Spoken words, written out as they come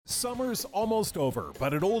Summer's almost over,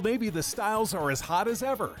 but at Old Navy the styles are as hot as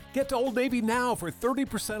ever. Get to Old Navy now for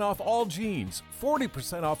 30% off all jeans,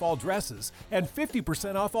 40% off all dresses, and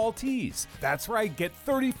 50% off all tees. That's right, get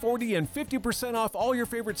 30, 40, and 50% off all your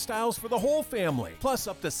favorite styles for the whole family, plus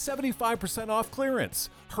up to 75% off clearance.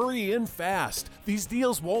 Hurry in fast. These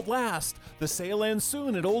deals won't last. The sale ends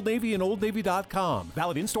soon at Old Navy and OldNavy.com.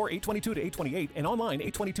 Valid in-store 8/22 to 8/28 and online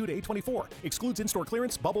 8/22 to 8/24. Excludes in-store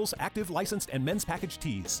clearance, bubbles, active, licensed, and men's package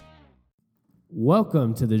tees.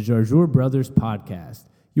 Welcome to the Jarjour Brothers podcast.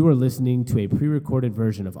 You are listening to a pre-recorded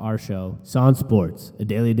version of our show, Sans Sports, a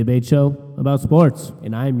daily debate show about sports.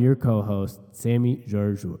 And I'm your co-host, Sammy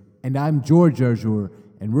Jarjour. And I'm George Jarjour,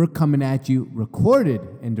 and we're coming at you recorded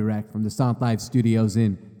and direct from the Sant Live studios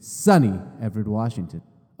in sunny Everett, Washington.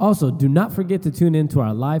 Also, do not forget to tune in to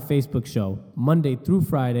our live Facebook show, Monday through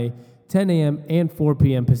Friday, 10 a.m. and 4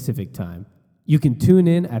 p.m. Pacific time. You can tune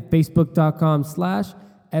in at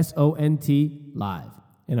facebook.com/SONT live.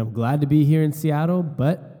 And I'm glad to be here in Seattle,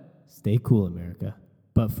 but stay cool, America.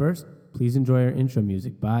 But first, please enjoy our intro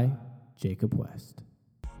music by Jacob West.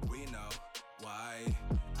 We know why,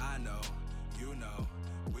 I know, you know,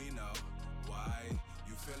 we know why.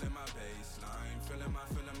 You feeling my baseline, feeling my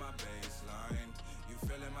baseline. You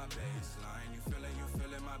feeling my baseline, you feeling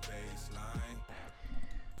my baseline.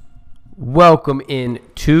 Welcome in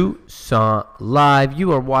to Sant Live.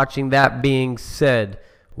 You are watching That Being Said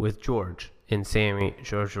with George and Sammy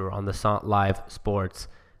Jarjour on the Sant Live Sports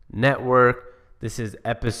Network. This is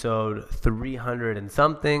episode 300 and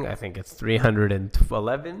something. I think it's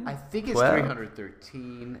 311. I think it's 12?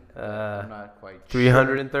 313. I'm not quite sure.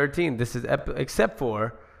 313. This is except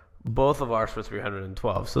for both of ours for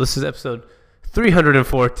 312. So this is episode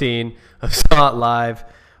 314 of Sant Live.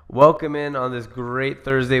 Welcome in on this great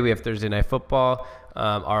Thursday. We have Thursday Night Football.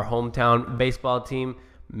 Our hometown baseball team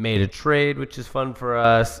made a trade, which is fun for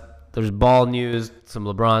us. There's ball news, some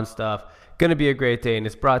LeBron stuff. Going to be a great day, and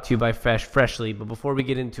it's brought to you by Freshly. But before we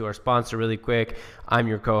get into our sponsor really quick, I'm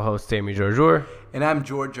your co-host, Sammy Jarjour. And I'm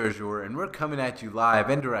George Jarjour, and we're coming at you live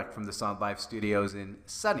and direct from the Sant Live studios in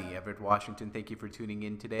sunny Everett, Washington. Thank you for tuning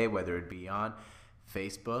in today, whether it be on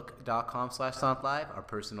Facebook.com/Sant Live, our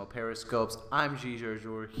personal periscopes. I'm G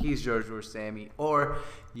Jarjour, he's Jarjour Sammy, or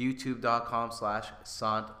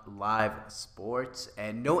YouTube.com/Sant Live Sports.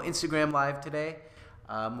 And no Instagram Live today.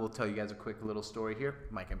 We'll tell you guys a quick little story here.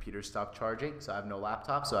 My computer stopped charging, so I have no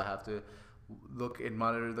laptop, so I have to look and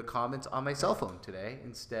monitor the comments on my cell phone today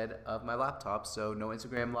instead of my laptop. So no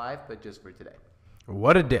Instagram Live, but just for today.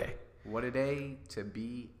 What a day. What a day to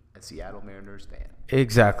be a Seattle Mariners fan.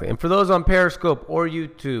 Exactly. And for those on Periscope or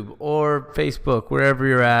YouTube or Facebook, wherever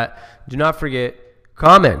you're at, do not forget,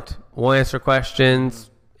 comment. We'll answer questions,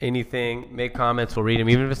 anything. Make comments. We'll read them,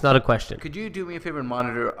 even if it's not a question. Could you do me a favor and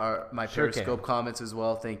monitor my Sure Periscope can. comments as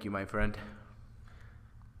well? Thank you, my friend.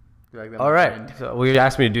 You like that, All my right. friend? So you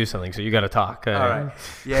asked me to do something, so you got to talk. All right.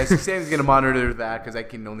 Yeah, so Sam's going to monitor that because I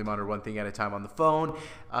can only monitor one thing at a time on the phone.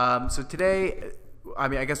 So today,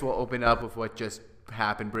 I guess we'll open up with what just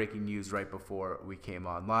happened, breaking news right before we came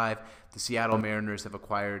on live. The Seattle Mariners have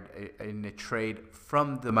acquired in a trade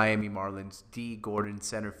from the Miami Marlins, D. Gordon,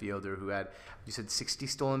 center fielder, who had, you said 60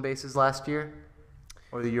 stolen bases last year?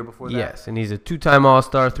 Or the year before that? Yes, and he's a two-time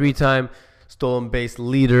All-Star, three-time stolen base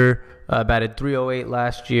leader, batted .308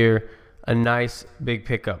 last year. A nice big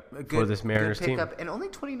pickup for this Mariners good team. And only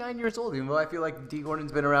 29 years old, even though I feel like D.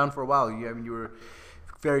 Gordon's been around for a while. You were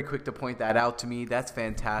very quick to point that out to me. That's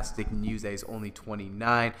fantastic news that he's only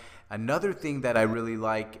 29. Another thing that I really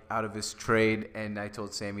like out of this trade, and I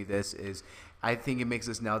told Sammy this, is I think it makes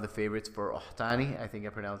us now the favorites for Ohtani. I think I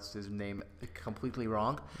pronounced his name completely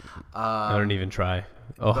wrong. I don't even try.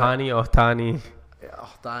 Ohtani.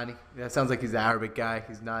 Ohtani. That sounds like he's an Arabic guy.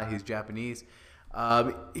 He's not. He's Japanese.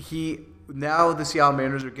 Now the Seattle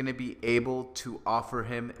Mariners are going to be able to offer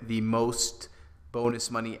him the most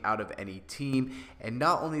bonus money out of any team. And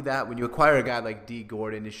not only that, when you acquire a guy like D.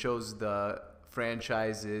 Gordon, it shows the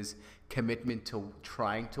franchise's commitment to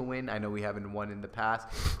trying to win. I know we haven't won in the past,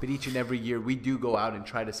 but each and every year we do go out and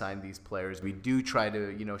try to sign these players. We do try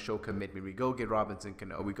to, show commitment. We go get Robinson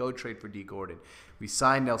Cano. We go trade for D. Gordon. We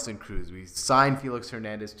sign Nelson Cruz. We sign Felix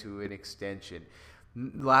Hernandez to an extension.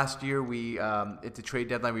 Last year, at the trade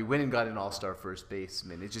deadline, we went and got an all-star first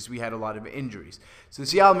baseman. It's just we had a lot of injuries. So the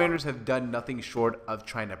Seattle Mariners have done nothing short of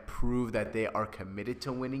trying to prove that they are committed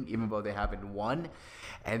to winning, even though they haven't won.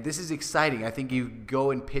 And this is exciting. I think you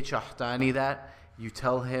go and pitch Ohtani that. You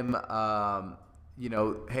tell him,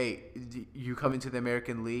 hey, you come into the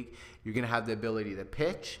American League, you're going to have the ability to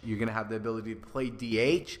pitch. You're going to have the ability to play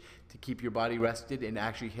DH, to keep your body rested and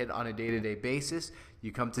actually hit on a day-to-day basis.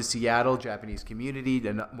 You come to Seattle, Japanese community,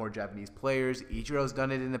 more Japanese players. Ichiro's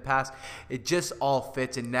done it in the past. It just all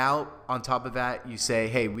fits. And now, on top of that, you say,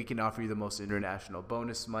 hey, we can offer you the most international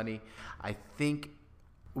bonus money. I think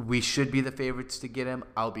we should be the favorites to get him.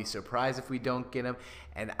 I'll be surprised if we don't get him,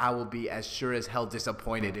 and I will be as sure as hell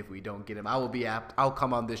disappointed if we don't get him. I'll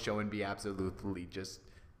come on this show and be absolutely just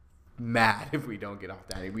mad if we don't get off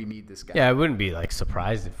Danny. We need this guy. Yeah, I wouldn't be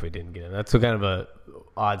surprised if we didn't get him. That's kind of a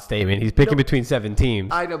odd statement. He's picking between 7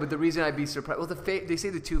 teams. I know, but the reason I'd be surprised, well, they say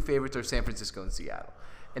the 2 favorites are San Francisco and Seattle.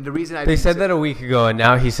 And the reason they said that a week ago, and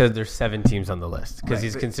now he says there's 7 teams on the list because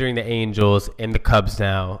he's considering the Angels and the Cubs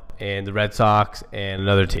now, and the Red Sox and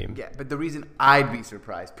another team. Yeah, but the reason I'd be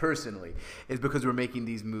surprised personally is because we're making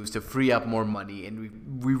these moves to free up more money,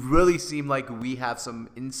 and we really seem like we have some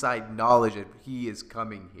inside knowledge that he is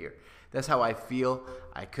coming here. That's how I feel.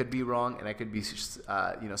 I could be wrong, and I could be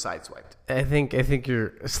sideswiped. I think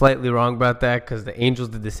you're slightly wrong about that because the Angels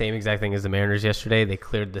did the same exact thing as the Mariners yesterday. They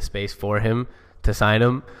cleared the space for him to sign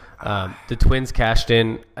him. The Twins cashed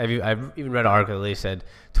in. I've even read an article that they said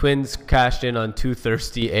Twins cashed in on 2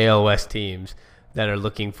 thirsty AL West teams that are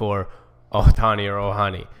looking for Ohtani or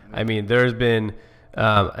Ohani. I mean, there's been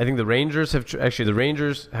I think the Rangers have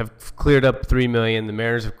cleared up $3 million. The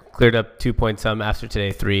Mariners have cleared up 2 point some after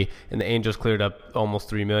today, 3, and the Angels cleared up almost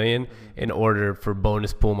 $3 million in order for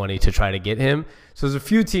bonus pool money to try to get him. So there's a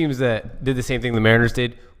few teams that did the same thing the Mariners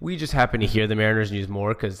did. We just happen to hear the Mariners use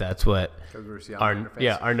more because that's what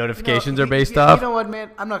our notifications are based off. You know what, man?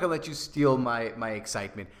 I'm not gonna let you steal my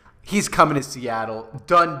excitement. He's coming to Seattle.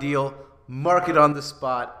 Done deal. Mark it on the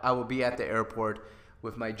spot. I will be at the airport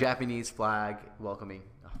with my Japanese flag welcoming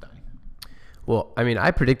Ohtani. Well, I mean, I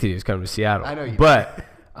predicted he was coming to Seattle. I know you but did.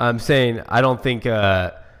 I'm saying I don't think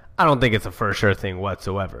it's a for sure thing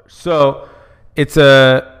whatsoever. So it's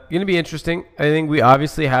going to be interesting. I think we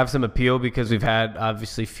obviously have some appeal because we've had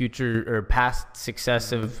obviously future or past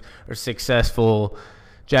successful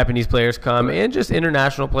Japanese players come and just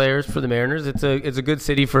international players for the Mariners. It's a good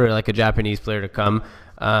city for a Japanese player to come.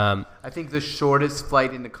 I think the shortest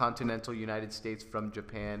flight in the continental United States from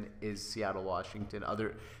Japan is Seattle, Washington.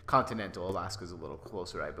 Other continental Alaska's a little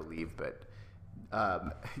closer, I believe, but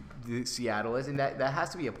Seattle is, and that has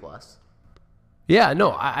to be a plus. Yeah,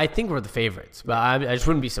 no, I think we're the favorites, but I just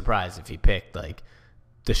wouldn't be surprised if he picked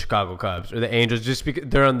the Chicago Cubs or the Angels, just because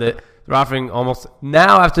they're offering almost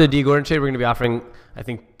now after the D Gordon trade, we're going to be offering, I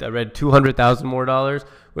think I read $200,000 more,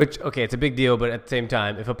 which it's a big deal, but at the same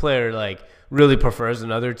time, if a player really prefers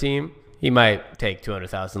another team, he might take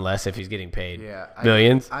 $200,000 less if he's getting paid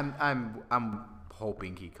millions. I'm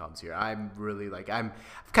hoping he comes here. I'm really I've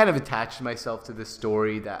kind of attached myself to this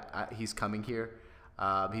story that he's coming here.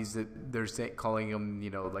 They're calling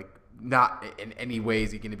him, not in any way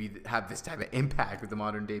is he going to have this type of impact with the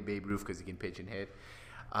modern day Babe Ruth because he can pitch and hit.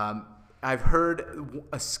 I've heard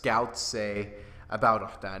a scout say about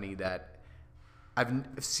Ohtani that I've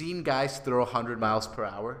seen guys throw 100 miles per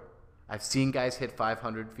hour. I've seen guys hit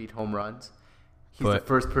 500 feet home runs. He's the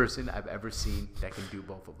first person I've ever seen that can do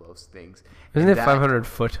both of those things. Isn't it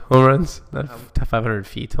 500-foot home runs? Not 500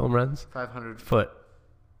 feet home runs? 500 foot.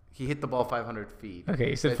 He hit the ball 500 feet. Okay,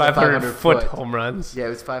 you said 500-foot home runs. Yeah, it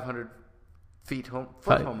was 500 feet home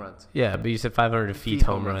runs. Yeah, but you said 500 feet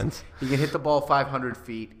home runs. He can hit the ball 500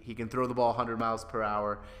 feet. He can throw the ball 100 miles per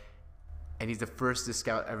hour. And he's the first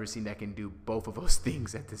scout I've ever seen that can do both of those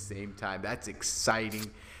things at the same time. That's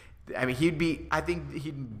exciting. I mean, I think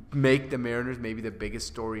he'd make the Mariners maybe the biggest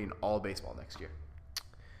story in all baseball next year.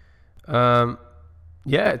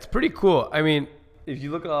 Yeah, it's pretty cool. I mean, if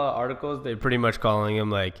you look at all the articles, they're pretty much calling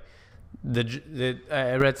him I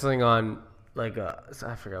read something on I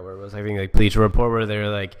forgot where it was. I think Bleacher Report where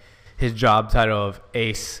they're his job title of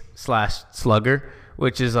ace/slugger,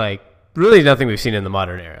 which is really nothing we've seen in the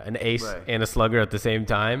modern era. An ace and a slugger at the same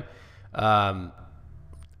time.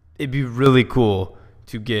 It'd be really cool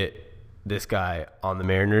to get this guy on the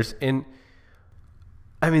Mariners. And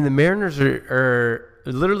I mean, the Mariners are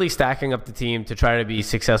literally stacking up the team to try to be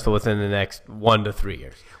successful within the next 1 to 3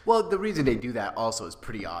 years. Well, the reason they do that also is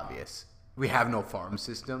pretty obvious. We have no farm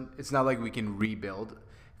system. It's not like we can rebuild.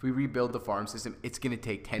 If we rebuild the farm system, it's going to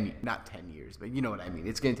take not 10 years, but you know what I mean.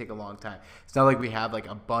 It's going to take a long time. It's not like we have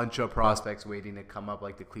a bunch of prospects waiting to come up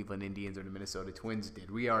like the Cleveland Indians or the Minnesota Twins did.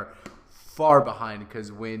 We are far behind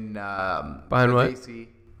because when behind what? Was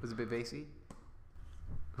it Bavasi?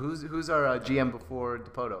 Who's our GM before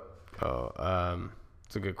DePoto? Oh,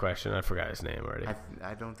 it's a good question. I forgot his name already.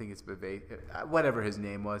 I don't think it's Bavasi. Whatever his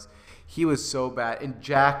name was, he was so bad. And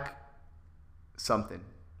Jack something.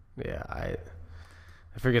 Yeah, I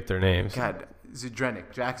forget their names. God,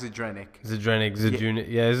 Zdrenick. Jack Zdrenick. Zdrenick.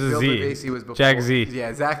 Yeah, this is Bill Z. Bavasi was before. Jack Z.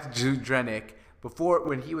 Yeah, Zach Zdrenick. Before,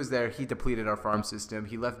 when he was there, he depleted our farm system.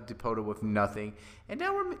 He left Depoto with nothing. And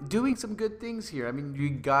now we're doing some good things here. I mean,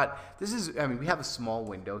 we have a small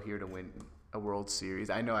window here to win a World Series.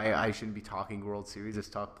 I know I shouldn't be talking World Series. Let's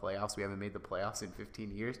talk playoffs. We haven't made the playoffs in 15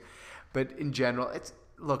 years. But in general,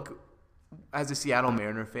 look, as a Seattle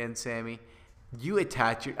Mariner fan, Sammy, you've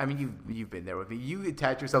been there with me. You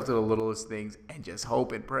attach yourself to the littlest things and just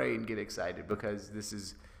hope and pray and get excited because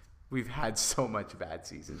we've had so much bad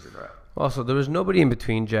seasons in a row. Also, there was nobody in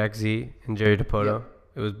between Jack Z and Jerry Depoto. Yeah.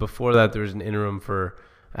 It was before that there was an interim for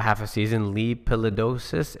a half a season, Lee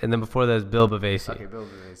Pilidosis, and then before that was Bill Bavasi. Okay, Bill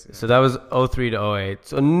Bavasi. So that was 03 to 08.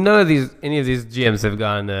 So any of these GMs have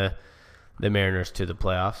gotten the Mariners to the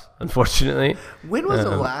playoffs, unfortunately. When was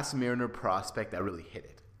the last Mariner prospect that really hit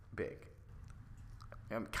it big?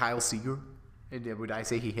 Kyle Seager? Would I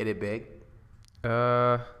say he hit it big?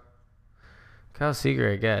 Kyle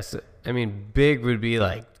Seager, I guess. I mean, big would be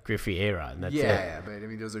like Griffey A-Rod, and that's it. Yeah, but I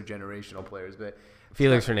mean, those are generational players. But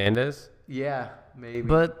Felix Hernandez? Yeah, maybe.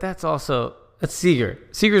 But that's Seager.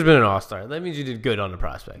 Seager's been an all-star. That means you did good on the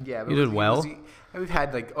prospect. Yeah, but you did well. And we've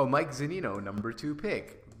had Mike Zunino, number 2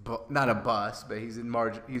 pick. Not a bust, but he's an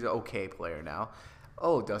okay player now.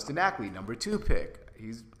 Oh, Dustin Ackley, number 2 pick.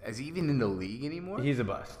 Is he even in the league anymore? He's a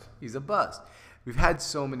bust. He's a bust. We've had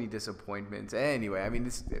so many disappointments. Anyway, I mean,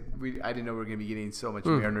 I didn't know we were going to be getting so much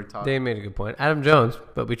Mariner talk. Dave made a good point. Adam Jones,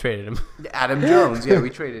 but we traded him. Adam Jones, yeah, we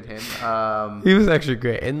traded him. He was actually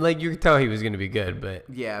great, and you could tell he was going to be good. But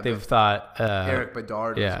yeah, they've thought Eric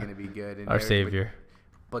Bedard was going to be good. And our savior.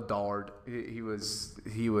 Bedard, he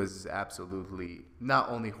was absolutely not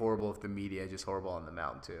only horrible with the media, just horrible on the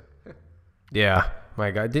mound too. Yeah, my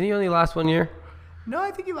God, didn't he only last 1 year? No, I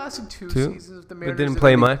think he lasted two seasons with the Mariners. But didn't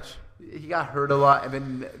play much. He got hurt a lot, and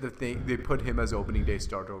then they put him as opening day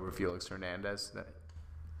starter over Felix Hernandez.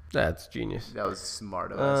 That's genius. That was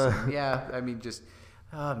smart of us. Yeah, I mean, just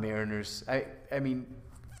Mariners. I mean,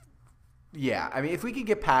 if we could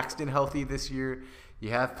get Paxton healthy this year, you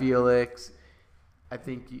have Felix. I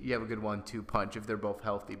think you have a good 1-2 punch if they're both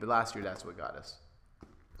healthy. But last year, that's what got us.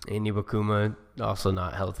 And Iwakuma also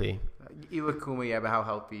not healthy. Iwakuma, yeah, but how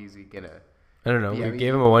healthy is he gonna? I don't know. We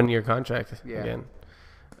gave him a 1-year contract again.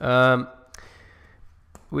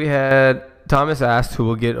 We had Thomas asked who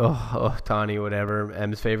will get Tani, whatever,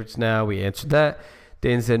 M's favorites now. We answered that.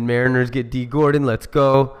 Dan said Mariners get D. Gordon. Let's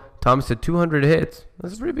go. Thomas said 200 hits.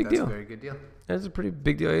 That's a pretty big deal. That's a very good deal. That's a pretty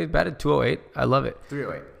big deal. He batted 208. I love it.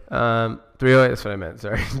 308. 308, that's what I meant.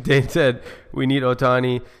 Sorry. Dane said we need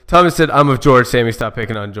Otani. Thomas said I'm with George. Sammy, stop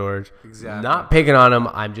picking on George. Exactly. Not picking on him.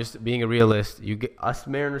 I'm just being a realist. You get us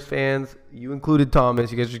Mariners fans. You included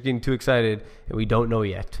Thomas. You guys are getting too excited, and we don't know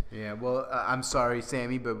yet. Yeah. Well, I'm sorry,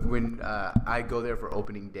 Sammy, but when I go there for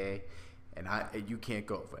opening day, and you can't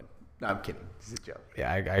go. No, I'm kidding. This is a joke.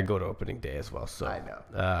 Yeah, I go to opening day as well. So I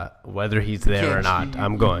know. Whether he's there or not,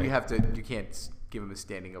 I'm going. You can't give him a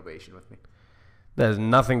standing ovation with me. That has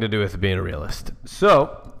nothing to do with being a realist.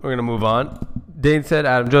 So, we're going to move on. Dane said,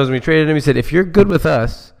 Adam Jones, when we traded him, he said, if you're good with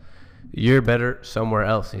us, you're better somewhere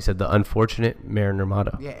else. He said, the unfortunate Mariner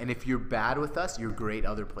motto. Yeah, and if you're bad with us, you're great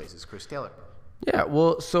other places. Chris Taylor. Yeah,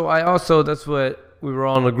 well, so that's what we were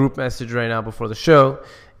all on a group message right now before the show.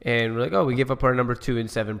 And we're like, we gave up our number 2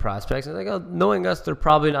 and 7 prospects. And like, knowing us, they're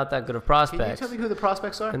probably not that good of prospects. Can you tell me who the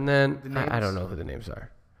prospects are? And then, I don't know who the names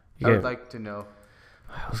are. I would like to know.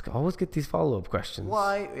 I always get these follow-up questions.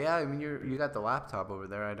 Why? Yeah, I mean, you got the laptop over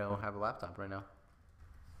there. I don't have a laptop right now.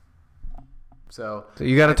 So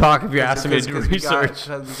you got to talk if you're asking me to do research.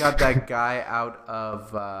 We got that guy out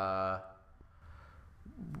of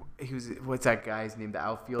what's that guy's name? The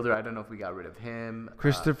outfielder. I don't know if we got rid of him.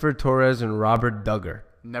 Christopher Torres and Robert Duggar.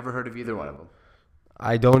 Never heard of either one of them.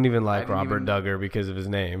 I don't even like Robert Duggar because of his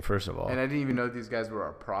name, first of all. And I didn't even know these guys were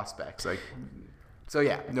our prospects. So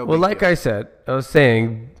yeah, no. Well, like I said, I was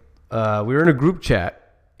saying, we were in a group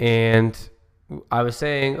chat, and I was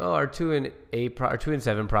saying, our 2 and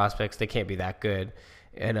 7 prospects, they can't be that good.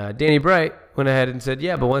 And Danny Bright went ahead and said,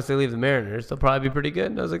 yeah, but once they leave the Mariners, they'll probably be pretty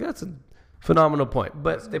good. And I was like, that's a phenomenal point,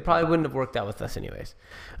 but they probably wouldn't have worked out with us anyways.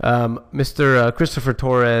 Mr. Christopher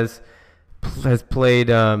Torres has played.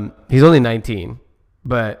 He's only 19,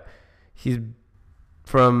 but he's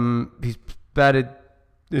batted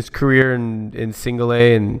his career in single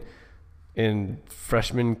A and in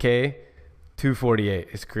freshman K, 248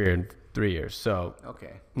 his career in 3 years. So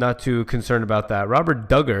not too concerned about that. Robert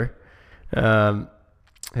Duggar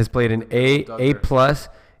has played an A plus,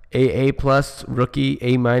 AA plus, rookie,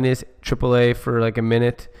 A minus, AAA for like a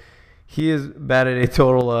minute. He has batted a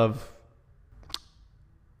total of.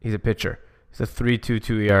 He's a pitcher. He's a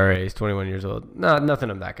 3.22 ERA. He's 21 years old. No, nothing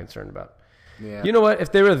I'm that concerned about. Yeah. You know what?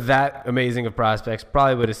 If they were that amazing of prospects,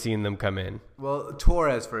 probably would have seen them come in. Well,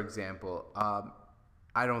 Torres, for example,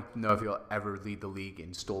 I don't know if he'll ever lead the league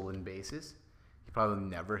in stolen bases. He probably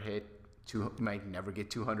might never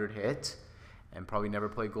get 200 hits, and probably never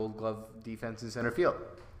play Gold Glove defense in center field.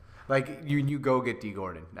 Like you go get D.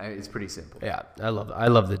 Gordon. It's pretty simple. Yeah, I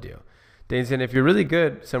love the deal. Dane said, if you're really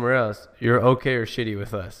good somewhere else, you're okay or shitty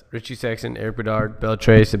with us. Richie Sexton, Eric Bedard,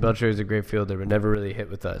 Beltre. And Beltre is a great fielder, but never really hit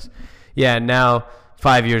with us. Yeah, and now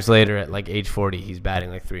 5 years later, at like age 40, he's batting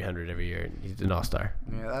like 300 every year, and he's an all-star.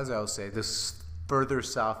 Yeah, as I always say, the further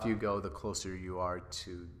south you go, the closer you are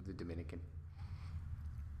to the Dominican.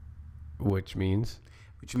 Which means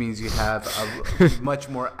you have much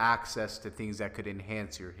more access to things that could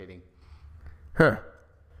enhance your hitting. Huh.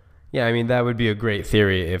 Yeah, I mean, that would be a great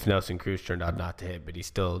theory if Nelson Cruz turned out not to hit, but he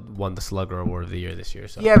still won the Slugger Award of the Year this year.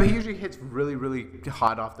 So. Yeah, but he usually hits really, really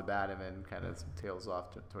hot off the bat and then kind of tails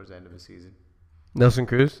off towards the end of the season. Nelson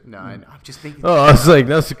Cruz? No, I'm just thinking. Oh, I was like,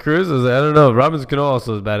 Nelson Cruz? I was like, I don't know. Robinson Cano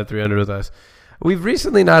also is bad at 300 with us. We've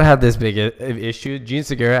recently not had this big issue. Gene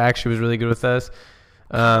Segura actually was really good with us.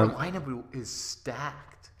 Our lineup is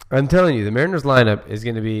stacked. I'm telling you, the Mariners lineup is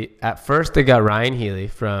going to be, at first they got Ryan Healy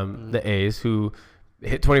from the A's, who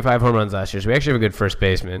hit 25 home runs last year, so we actually have a good first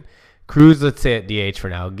baseman. Cruz, let's say at DH for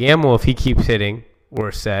now. Gamble, if he keeps hitting,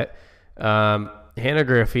 we're set.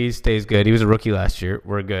 Haniger, if he stays good, he was a rookie last year,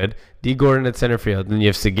 we're good. D. Gordon at center field. Then you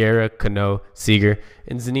have Segura, Cano, Seager,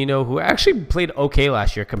 and Zunino, who actually played okay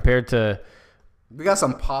last year compared to... We got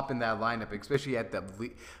some pop in that lineup, especially at the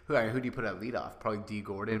lead. Who do you put at leadoff? Probably D.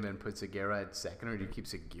 Gordon and put Segura at second, or do you keep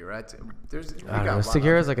Segura at? I don't know.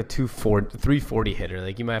 Segura's like a 340 hitter.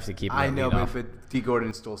 Like you might have to keep him. I at know, leadoff. but D.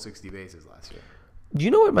 Gordon stole 60 bases last year. Do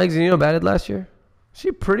you know what Mike Zunino batted last year? Actually,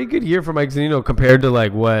 a pretty good year for Mike Zunino compared to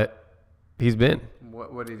like what he's been.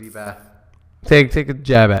 What did he bat? Take a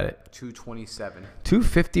jab at it. 227.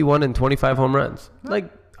 251 and 25 home runs.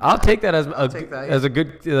 Like. I'll take that as a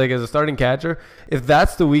good as a starting catcher. If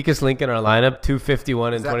that's the weakest link in our lineup,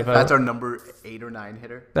 251 and 25. That's our number 8 or 9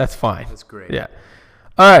 hitter. That's fine. That's great. Yeah.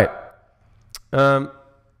 All right.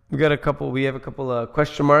 We have a couple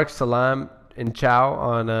question marks. Salam and Chow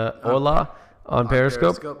on Hola on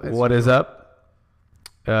Periscope. What is up?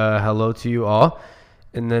 Hello to you all.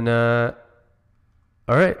 And then all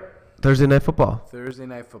right, Thursday night football.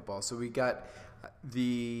 So we got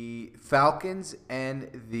the Falcons and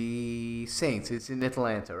the Saints. It's in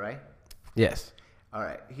Atlanta, right? Yes. All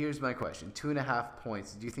right. Here's my question: 2.5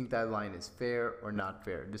 points. Do you think that line is fair or not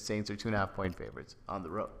fair? The Saints are 2.5 point favorites on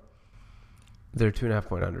the road. They're 2.5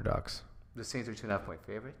 point underdogs. The Saints are 2.5 point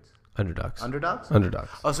favorites. Underdogs. Underdogs.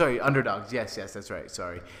 Oh, sorry, underdogs. Yes, that's right.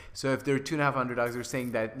 Sorry. So if they're 2.5 underdogs, they're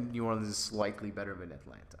saying that New Orleans is slightly better than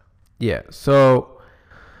Atlanta. Yeah. So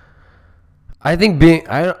I think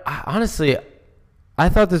honestly. I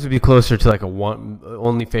thought this would be closer to like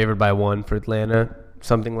only favored by 1 for Atlanta,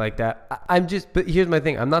 something like that. But here's my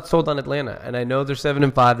thing: I'm not sold on Atlanta, and I know they're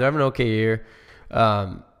 7-5. They're having an okay year,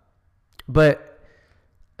 but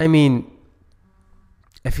I mean,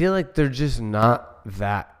 I feel like they're just not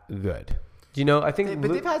that good. You know, I think,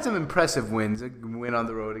 but they've had some impressive wins. A win on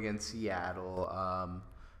the road against Seattle.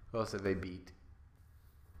 Who else have they beat?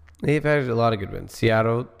 They've had a lot of good wins: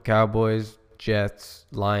 Seattle, Cowboys, Jets,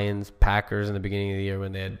 Lions, Packers in the beginning of the year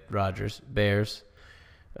when they had Rodgers, Bears,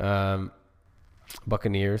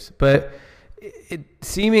 Buccaneers. But it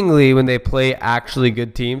seemingly when they play actually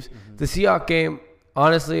good teams, the Seahawks game,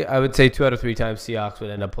 honestly, I would say 2 out of 3 times Seahawks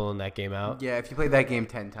would end up pulling that game out. Yeah, if you play that game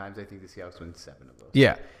 10 times, I think the Seahawks win 7 of those.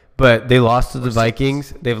 Yeah, but they lost to the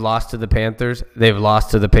Vikings. They've lost to the Panthers. They've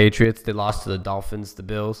lost to the Patriots. They lost to the Dolphins, the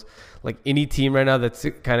Bills. Like any team right now that's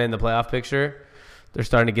kind of in the playoff picture, they're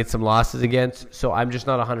starting to get some losses against, so I'm just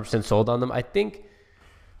not 100% sold on them. I think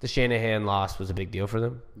the Shanahan loss was a big deal for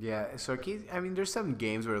them. Yeah, so there's some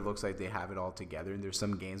games where it looks like they have it all together, and there's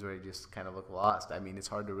some games where they just kind of look lost. I mean, it's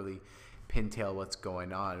hard to really pintail what's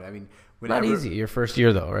going on. I mean, not easy. Your first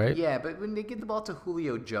year, though, right? Yeah, but when they get the ball to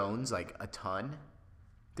Julio Jones, like a ton,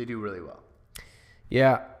 they do really well.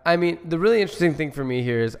 Yeah, I mean, the really interesting thing for me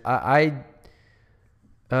here is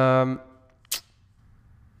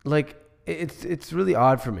It's really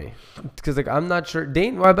odd for me because I'm not sure.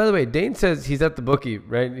 Dane. Well, by the way, Dane says he's at the bookie,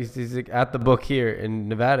 right? He's like at the book here in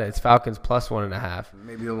Nevada. It's Falcons plus 1.5.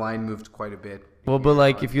 Maybe the line moved quite a bit. Well, but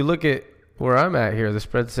like if you look at where I'm at here, the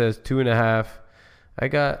spread says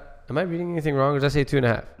 2.5. Am I reading anything wrong? Or does I say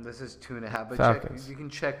 2.5? This is 2.5. But Falcons. You can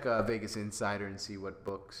check Vegas Insider and see what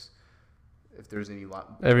books. If there's any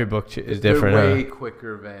lot. Every book is different. They're way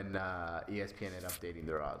quicker than ESPN at updating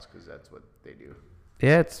their odds because that's what they do.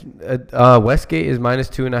 Yeah, it's Westgate is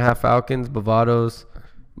 -2.5 Falcons. Bovado's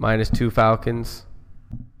 -2 Falcons.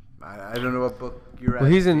 I don't know what book you're at.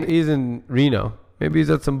 Well, he's in Reno. Maybe he's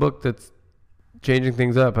at some book that's changing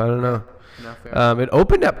things up. I don't know. No, fair. It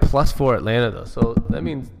opened at +4 Atlanta though, so that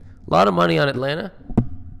means a lot of money on Atlanta.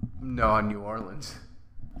 No, on New Orleans.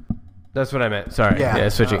 That's what I meant. Sorry. Yeah,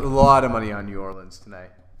 switching. A lot of money on New Orleans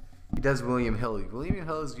tonight. He does William Hill. William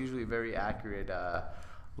Hill is usually very accurate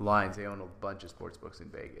lines. They own a bunch of sports books in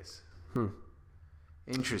Vegas.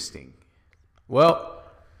 Interesting. Well,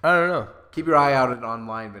 I don't know. Keep your eye out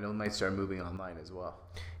online, but it might start moving online as well.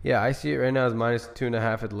 Yeah, I see it right now as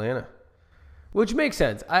 -2.5 Atlanta, which makes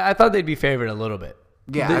sense. I thought they'd be favored a little bit.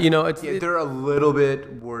 Yeah, they're a little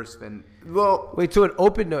bit worse than. Well, wait, so it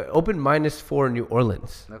opened -4 New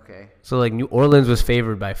Orleans. Okay. So like New Orleans was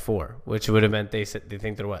favored by 4, which would have meant they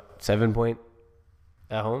think they're what 7-point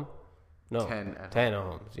at home? No, 10 at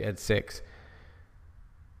home. So you had 6.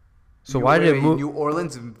 So why did it move? New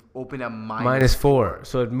Orleans opened at -4.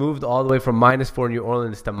 So it moved all the way from -4 New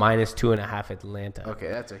Orleans to -2.5 Atlanta. Okay,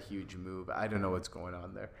 that's a huge move. I don't know what's going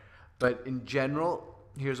on there. But in general,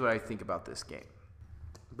 here's what I think about this game.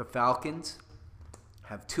 The Falcons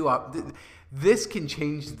have this can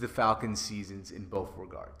change the Falcons' seasons in both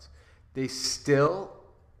regards. They still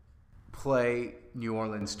play New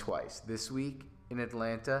Orleans twice. This week in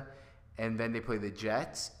Atlanta, and then they play the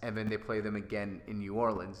Jets, and then they play them again in New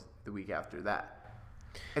Orleans the week after that.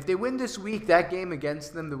 If they win this week, that game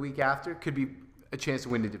against them the week after could be a chance to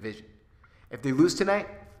win the division. If they lose tonight,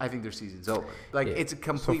 I think their season's over. It's a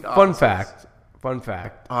complete Fun fact.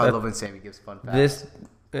 Oh, I love when Sammy gives fun facts.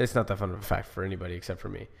 It's not that fun of a fact for anybody except for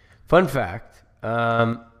me. Fun fact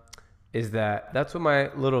is that's what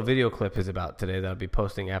my little video clip is about today that I'll be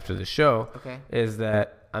posting after the show. Okay. Is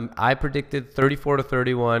that I predicted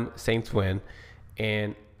 34-31 Saints win,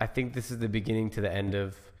 and I think this is the beginning to the end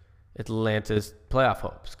of Atlanta's playoff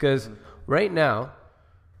hopes. Because right now,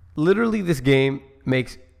 literally this game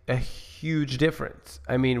makes a huge difference.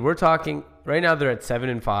 I mean, we're talking right now they're at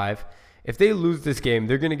 7-5. If they lose this game,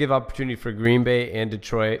 they're going to give opportunity for Green Bay and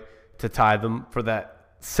Detroit to tie them for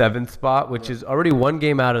that 7th spot, which is already one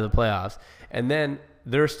game out of the playoffs. And then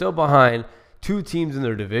they're still behind 2 teams in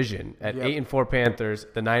their division at 8-4 Panthers,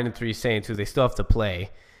 the 9-3 Saints, who they still have to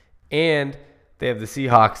play. And they have the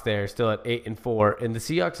Seahawks there still at 8-4. And the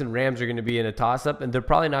Seahawks and Rams are going to be in a toss-up, and they're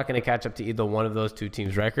probably not going to catch up to either one of those 2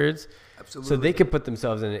 teams' records. Absolutely. So they could put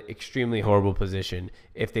themselves in an extremely horrible position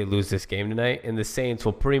if they lose this game tonight. And the Saints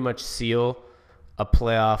will pretty much seal a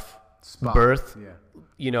playoff berth.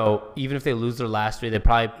 Yeah. Even if they lose their last 3, they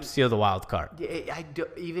probably seal the wild card. Yeah,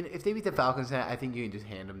 even if they beat the Falcons tonight, I think you can just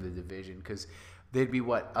hand them the division because they'd be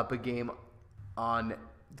up a game on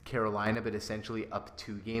Carolina, but essentially up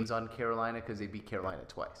 2 games on Carolina because they beat Carolina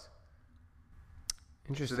twice.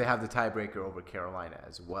 Interesting. So they have the tiebreaker over Carolina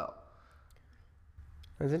as well.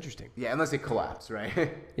 That's interesting. Yeah, unless they collapse,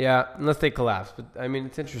 right? Yeah, unless they collapse. But I mean,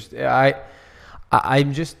 it's interesting.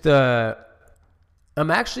 I'm just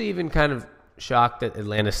I'm actually even kind of shocked that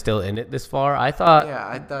Atlanta's still in it this far. I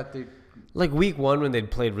thought they like week 1 when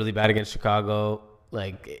they'd played really bad against Chicago.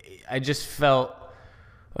 Like I just felt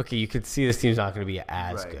okay. You could see this team's not going to be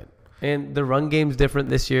as good, and the run game's different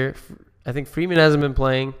this year. I think Freeman hasn't been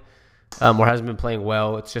playing. Or hasn't been playing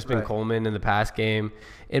well. It's just been Coleman in the past game.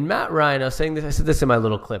 And Matt Ryan, I said this in my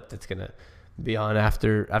little clip that's going to be on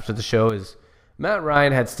after the show, is Matt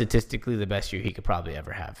Ryan had statistically the best year he could probably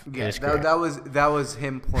ever have. Yeah, that was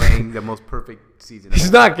him playing the most perfect season.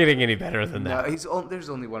 He's not getting any better than that. There's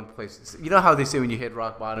only one place. You know how they say when you hit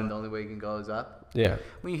rock bottom, the only way you can go is up? Yeah.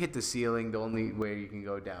 When you hit the ceiling, the only way you can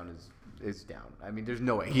go down is down. I mean, there's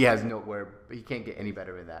no way. He has nowhere. He can't get any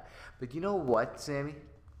better than that. But you know what, Sammy?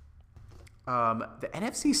 The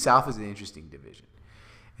NFC South is an interesting division.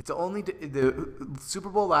 It's the Super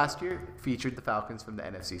Bowl last year featured the Falcons from the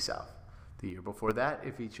NFC South. The year before that,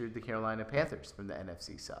 it featured the Carolina Panthers from the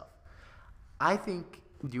NFC South. I think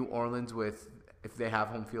New Orleans, if they have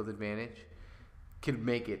home field advantage, could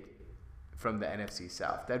make it from the NFC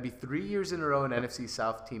South. That'd be 3 years in a row an NFC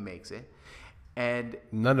South team makes it. And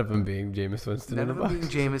none of them being Jameis Winston. None of them being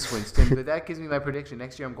Jameis Winston. But that gives me my prediction.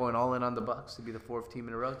 Next year, I'm going all in on the Bucs to be the 4th team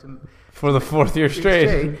in a row for the 4th year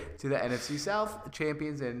straight to the NFC South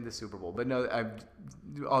champions and the Super Bowl. But no, I'm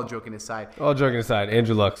all joking aside. All joking aside,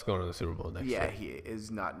 Andrew Luck's going to the Super Bowl next year. Yeah, he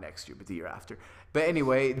is not next year, but the year after. But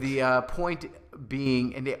anyway, the point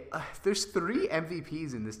being, and there's 3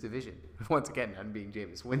 MVPs in this division. Once again, none being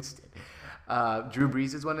Jameis Winston. Drew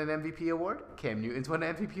Brees has won an MVP award, Cam Newton's won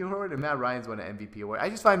an MVP award, and Matt Ryan's won an MVP award. I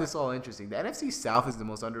just find this all interesting. The NFC South is the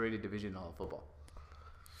most underrated division in all of football.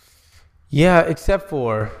 Yeah, except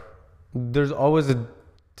for there's always a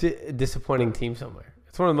disappointing team somewhere.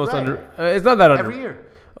 It's one of the most Right. it's not that Every year.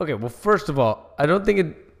 Okay, well, first of all, I don't think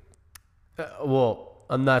it.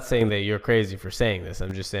 I'm not saying that you're crazy for saying this.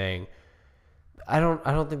 I'm just saying I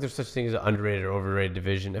don't think there's such thing as an underrated or overrated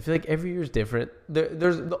division. I feel like every year is different.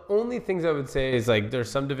 There's the only things I would say is like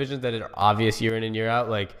there's some divisions that are obvious year in and year out,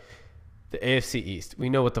 like the AFC East. We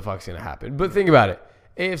know what the fuck's gonna happen. But think about it.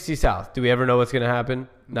 AFC South. Do we ever know what's gonna happen?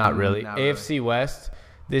 Not really. Not AFC West.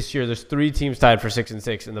 This year, there's 3 teams tied for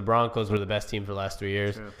 6-6, and the Broncos were the best team for the last 3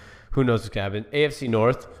 years. True. Who knows what's gonna happen? AFC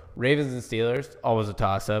North. Ravens and Steelers. Always a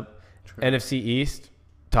toss-up. True. NFC East.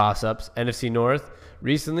 Toss-ups. NFC North.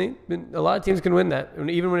 Recently, a lot of teams can win that. And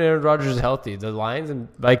even when Aaron Rodgers is healthy, the Lions and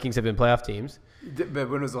Vikings have been playoff teams. But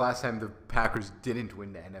when was the last time the Packers didn't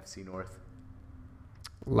win the NFC North?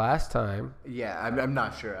 Last time. Yeah, I'm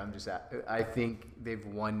not sure. I think they've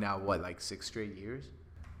won now, like 6 straight years?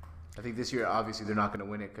 I think this year, obviously, they're not going to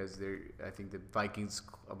win it because I think the Vikings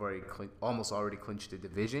have almost already clinched the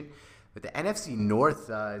division. But the NFC North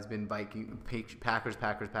has been Packers.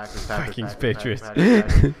 Vikings, Patriots.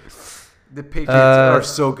 The Patriots are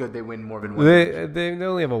so good; they win more than one. They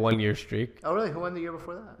only have a 1-year streak. Oh, really? Who won the year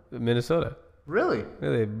before that? Minnesota. Really?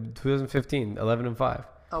 Really, 2015, 11-5.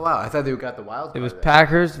 Oh wow! I thought they got the wild card. It was there.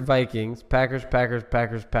 Packers, Vikings, Packers, Bears,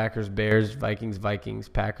 Vikings,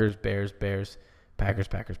 Packers, Bears,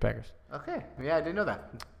 Packers. Okay, yeah, I didn't know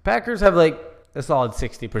that. Packers have like a solid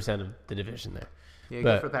 60% of the division there. Yeah,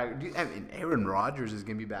 But- good for the Packers. I mean, Aaron Rodgers is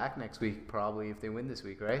going to be back next week, probably if they win this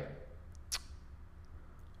week, right?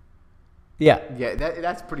 Yeah. Yeah,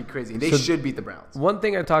 that's pretty crazy. They So- should beat the Browns. One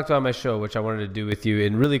thing I talked about on my show, which I wanted to do with you,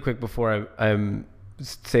 and really quick before I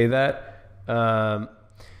say that,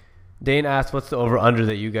 Dane asked, "What's the over/under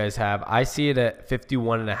that you guys have?" I see it at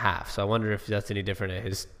 51.5. So I wonder if that's any different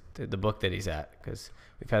at the book that he's at, because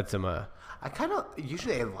we've had some. I kind of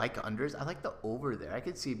usually I like unders. I like the over there. I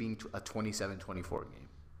could see it being a 27-24 game.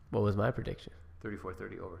 What was my prediction?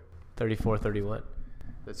 34-30 over. 34-31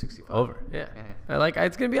 That's 65. over. Yeah, Yeah.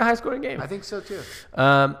 it's gonna be a high scoring game. I think so too.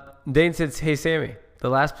 Dane says, "Hey Sammy, the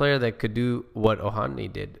last player that could do what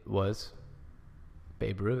Ohani did was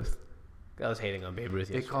Babe Ruth." I was hating on Babe Ruth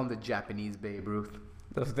They yesterday. call him the Japanese Babe Ruth.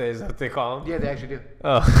 Those days that they call him. Yeah, they actually do.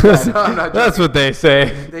 Oh, No, I'm not that's joking. what they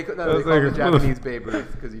say. They call was him the like- Japanese Babe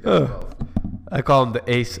Ruth because he does both. I call him the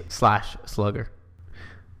Ace/Slugger.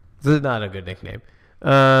 This is not a good nickname.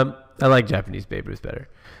 I like Japanese Babe Ruth better.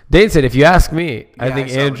 Dane said, "If you ask me, I Yeah, think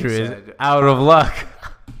I saw what Andrew he is said. out of luck."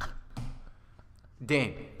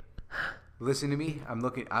 Dane, listen to me. I'm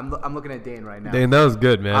looking at Dane right now. Dane, that was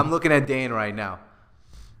good, man. I'm looking at Dane right now.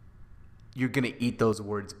 You're gonna eat those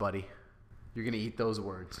words, buddy. You're gonna eat those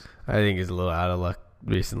words. I think he's a little out of luck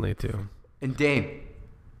recently too. And Dane,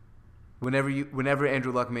 whenever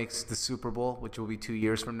Andrew Luck makes the Super Bowl, which will be 2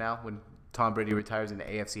 years from now, when Tom Brady retires and the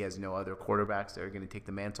AFC has no other quarterbacks that are going to take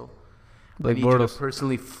the mantle, I need you to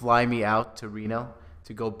personally fly me out to Reno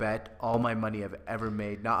to go bet all my money I've ever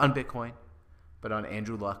made, not on Bitcoin, but on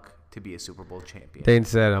Andrew Luck to be a Super Bowl champion. Dane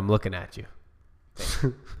said, "I'm looking at you."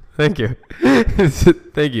 Thank you.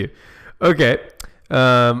 Thank you. Okay.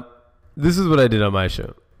 This is what I did on my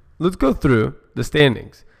show. Let's go through the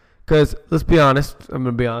standings. Because let's be honest. I'm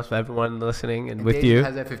going to be honest with everyone listening and with Dane you.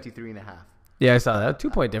 has that 53.5. Yeah, I saw that.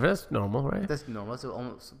 2-point difference. That's normal, right? That's normal.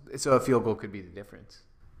 So a field goal could be the difference.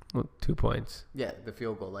 Well, 2 points. Yeah, the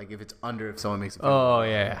field goal. Like if it's under, if someone makes a field goal. Oh,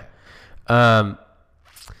 yeah.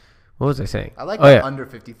 What was I saying? I like the under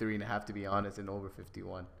 53.5 to be honest, and over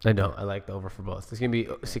 51. I know. I like the over for both. It's going to be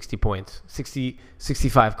 60 points.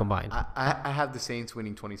 65 combined. I have the Saints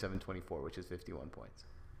winning 27-24, which is 51 points.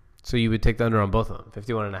 So you would take the under on both of them.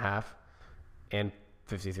 51.5 and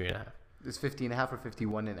 53.5. It's 50.5 or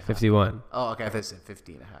 51.5? 51. Oh, okay. I thought it said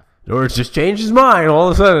 50.5. George just changed his mind all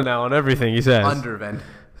of a sudden now on everything he says. Under, Ven.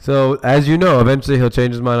 So, as you know, eventually he'll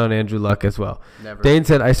change his mind on Andrew Luck as well. Never. Dane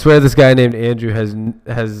said, "I swear this guy named Andrew has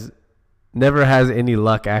never has any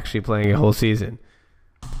luck actually playing a whole season."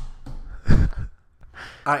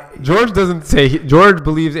 George doesn't say George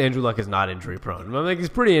believes Andrew Luck is not injury prone. I'm like, he's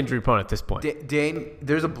pretty injury prone at this point. Dane,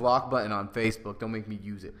 there's a block button on Facebook. Don't make me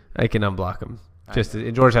use it. I can unblock him.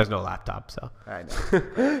 George has no laptop, so. I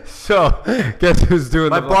know. So, guess who's doing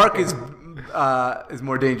My the bark is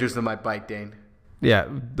more dangerous than my bite, Dane. Yeah,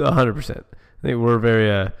 100%. I think we're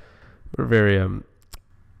very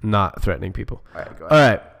not threatening people. All right, go All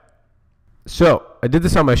ahead. right. So I did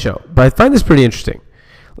this on my show, but I find this pretty interesting.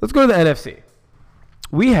 Let's go to the NFC.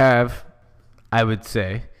 We have, I would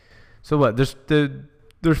say, so what? There's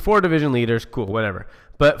 4 division leaders. Cool, whatever.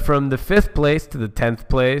 But from the 5th place to the 10th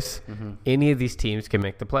place, any of these teams can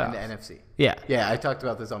make the playoffs. In the NFC. Yeah. Yeah, I talked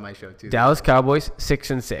about this on my show too. Dallas Cowboys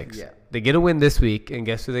 6-6. Yeah. They get a win this week, and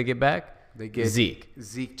guess who they get back? They get Zeke.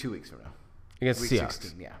 Zeke 2 weeks from now. Against Week the Seahawks.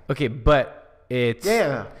 16, yeah. Okay, but it's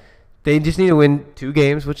Yeah. they just need to win 2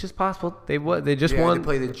 games, which is possible. They just won They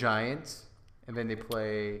play the Giants, and then they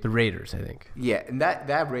play the Raiders, I think. Yeah, and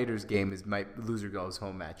that Raiders game is my loser goes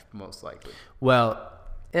home match most likely. Well,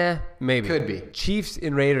 maybe. Could be. Chiefs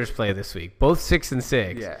and Raiders play this week, both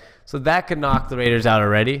 6-6. Yeah. So that could knock the Raiders out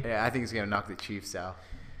already. Yeah, I think it's gonna knock the Chiefs out.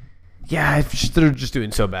 Yeah, they're just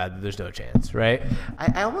doing so bad that there's no chance, right?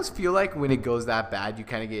 I almost feel like when it goes that bad, you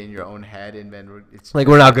kind of get in your own head, and then it's Like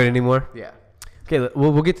we're not good anymore. yeah. Okay,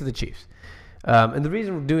 we'll get to the Chiefs. And the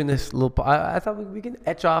reason we're doing this I thought we can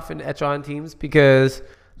etch off and etch on teams because,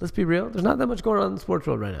 let's be real, there's not that much going on in the sports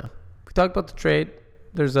world right now. We talked about the trade.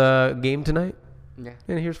 There's a game tonight, Yeah.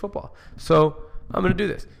 and here's football. So I'm going to do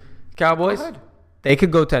this. Cowboys, Go ahead. they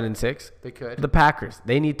could go 10-6. They could. The Packers,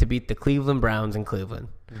 they need to beat the Cleveland Browns in Cleveland.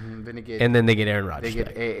 Then they get And then they get Aaron Rodgers they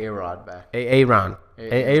back. get A-Rod back. Aaron. A-Rod.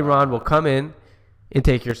 Aaron will come in and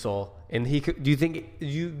take your soul. And he could. Do you think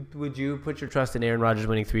would you put your trust in Aaron Rodgers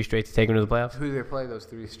winning 3 straight to take him to the playoffs? Who do they play those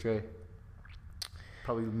 3 straight?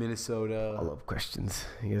 Probably Minnesota. Follow-up questions.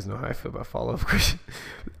 You guys know how I feel about follow-up questions.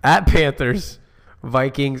 At Panthers,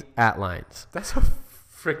 Vikings, at Lions. That's a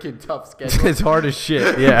freaking tough schedule. It's hard as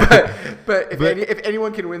shit. Yeah. but if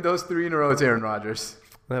anyone can win those 3 in a row, it's Aaron Rodgers.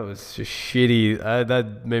 That was just shitty.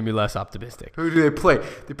 That made me less optimistic. Who do they play?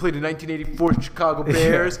 They played the 1984 Chicago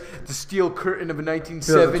Bears, the steel curtain of the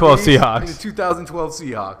 1970s, 12 Seahawks. and the 2012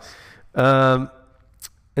 Seahawks.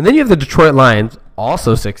 And then you have the Detroit Lions,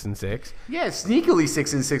 also 6-6. Yeah, sneakily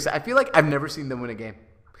 6-6. I feel like I've never seen them win a game.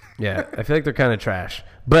 Yeah, I feel like they're kind of trash.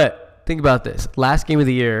 But think about this. Last game of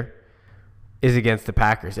the year is against the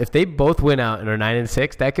Packers. If they both win out and are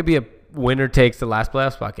 9-6, that could be a winner takes the last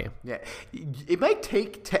playoff spot game. Yeah, it might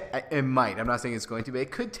take. It might. I'm not saying it's going to, but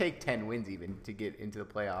it could take 10 wins even to get into the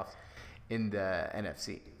playoffs in the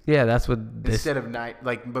NFC. Yeah, that's what this. Instead of 9,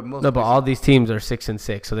 but most. No, but all these teams are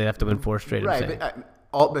 6-6, so they have to win 4 straight. Right,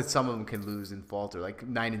 but some of them can lose and falter. Like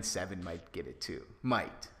 9-7 might get it too.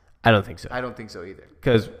 Might. I don't think so. I don't think so either.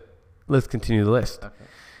 Because let's continue the list.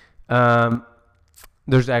 Okay.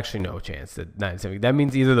 There's actually no chance that 9-7. That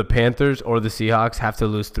means either the Panthers or the Seahawks have to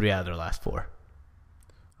lose 3 out of their last 4.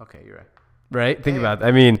 Okay, you're right. Right? Think about it.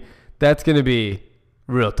 I mean, that's going to be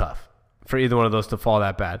real tough for either one of those to fall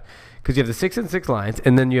that bad. Because you have the 6-6 Lions,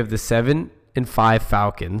 and then you have the 7-5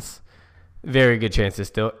 Falcons. Very good chances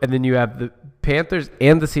still. And then you have the Panthers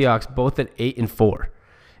and the Seahawks both at 8-4.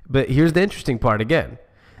 But here's the interesting part again.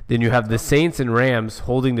 Then you have the Saints and Rams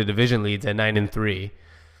holding the division leads at 9-3.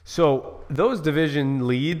 So those division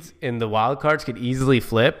leads in the wild cards could easily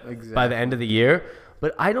flip by the end of the year.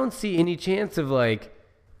 But I don't see any chance of, like,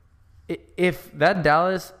 if that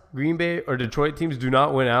Dallas, Green Bay, or Detroit teams do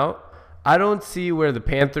not win out, I don't see where the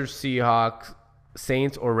Panthers, Seahawks,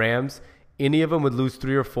 Saints, or Rams, any of them would lose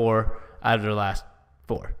 3 or 4 out of their last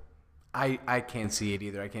 4. I can't see it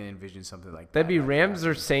either. I can't envision something like that. That'd be Rams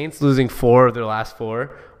or Saints losing 4 of their last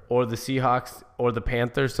 4, or the Seahawks or the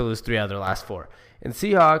Panthers to lose 3 out of their last 4. And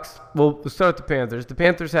Seahawks, we'll start with the Panthers. The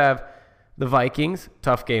Panthers have the Vikings,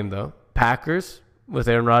 tough game though. Packers with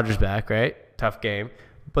Aaron Rodgers back, right? Tough game.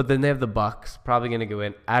 But then they have the Bucks, probably going to go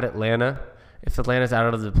in at Atlanta. If Atlanta's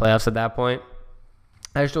out of the playoffs at that point,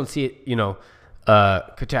 I just don't see it,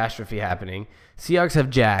 catastrophe happening. Seahawks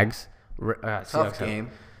have Jags. Tough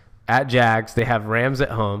game. At Jags, they have Rams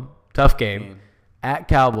at home. Tough game. At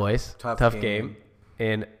Cowboys, tough game.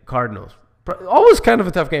 And Cardinals. Always kind of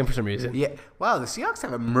a tough game for some reason. Yeah. Wow, the Seahawks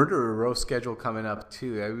have a murderer row schedule coming up,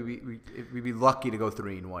 too. We'd be lucky to go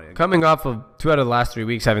 3-1. Coming off of 2 out of the last 3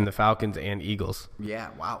 weeks having the Falcons and Eagles. Yeah,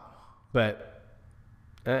 wow. But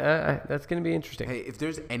that's going to be interesting. Hey, if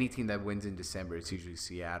there's any team that wins in December, it's usually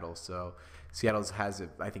Seattle. So Seattle has,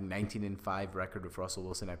 I think, 19-5 record with Russell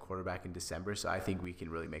Wilson at quarterback in December. So I think we can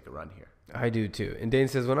really make a run here. I do, too. And Dane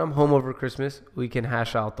says, when I'm home over Christmas, we can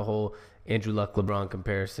hash out the whole Andrew Luck-LeBron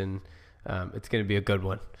comparison. It's going to be a good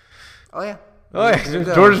one. Oh, yeah.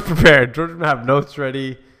 George is prepared. George will have notes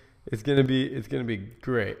ready. It's going to be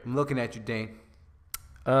great. I'm looking at you, Dane.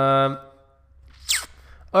 All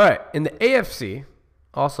right. In the AFC,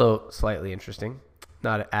 also slightly interesting.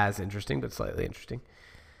 Not as interesting, but slightly interesting.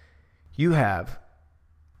 You have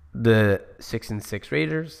the 6-6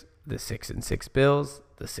 Raiders, the 6-6 Bills,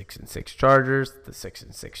 the 6-6 Chargers, the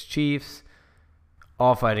 6-6 Chiefs,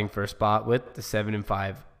 all fighting for a spot with the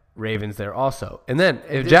 7-5 Ravens there also. And then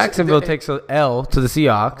if Jacksonville takes an L to the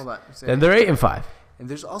Seahawks, then they're 8-5. And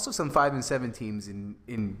there's also some 5-7 teams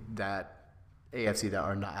in that AFC that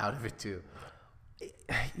are not out of it too.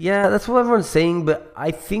 Yeah, that's what everyone's saying, but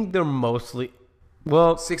I think they're mostly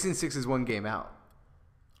 6-6 is one game out.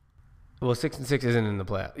 Well, 6-6 isn't in the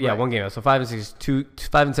playoff. Yeah, Right. one game out. So 5-6 is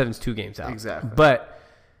 5-7 is 2 games out. Exactly. But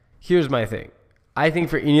here's my thing. I think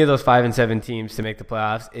for any of those 5-7 teams to make the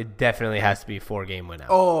playoffs, it definitely has to be a 4-game win out.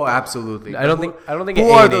 Oh, absolutely. I don't think. Who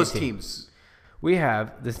an are 8-8 those team. teams? We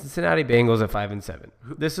have the Cincinnati Bengals at 5-7.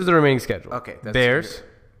 This is the remaining schedule. Okay, that's Bears.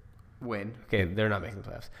 Win. Okay, they're not making the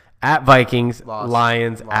playoffs. At Vikings, Loss.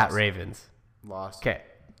 Lions, Loss. at Ravens. Lost. Okay,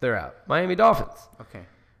 they're out. Miami Dolphins. Okay.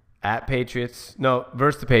 At Patriots. No,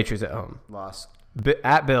 versus the Patriots at home. Lost.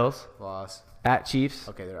 At Bills. Lost. At Chiefs.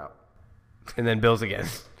 Okay, they're out. And then Bills again.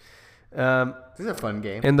 This is a fun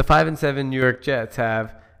game. And the 5-7 New York Jets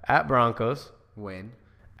have at Broncos, Win.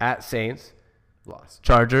 at Saints, Lost.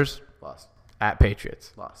 Chargers, Lost. at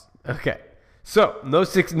Patriots. Lost. Okay, so no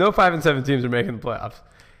 5-7 teams are making the playoffs.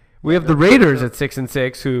 We have the Raiders at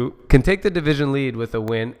 6-6, who can take the division lead with a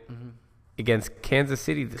win against Kansas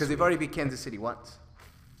City this Because they've week. already beat Kansas City once.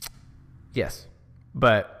 Yes,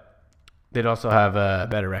 but they'd also have a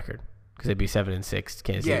better record because they'd be 7-6.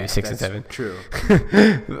 Kansas City would be 6-7.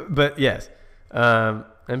 True. But yes, I'm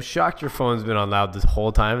shocked your phone's been on loud this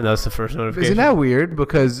whole time, and that was the first notification. Isn't that weird?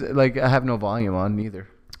 Because I have no volume on either.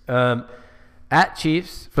 At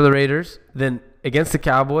Chiefs for the Raiders, then against the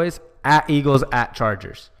Cowboys, at Eagles, at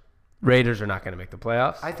Chargers. Raiders are not going to make the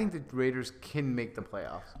playoffs. I think the Raiders can make the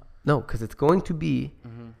playoffs. No, because it's going to be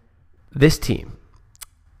this team,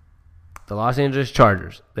 the Los Angeles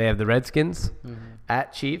Chargers. They have the Redskins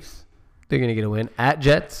at Chiefs. They're going to get a win. At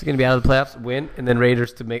Jets, they're going to be out of the playoffs, win, and then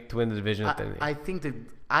Raiders to win the division. I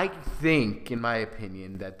think, in my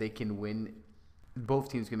opinion, that they can win. Both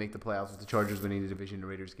teams can make the playoffs with the Chargers winning the division and the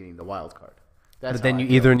Raiders getting the wild card. That's but then how I you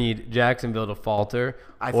feel. either need Jacksonville to falter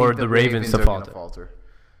I or think the Ravens to are gonna falter.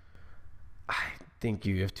 I think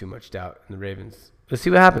you have too much doubt in the Ravens. Let's see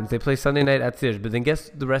what happens. They play Sunday night at Steelers, but then guess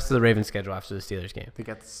the rest of the Ravens schedule after the Steelers game. They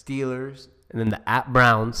got the Steelers. And then the at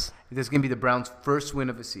Browns. This is going to be the Browns' first win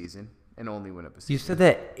of a season and only win of a season. You said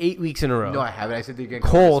that 8 weeks in a row. No, I haven't. I said they're going to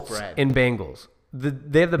Colts spread. and Bengals.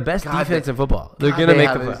 They have the best God, defense they- in football. They're God, going to they make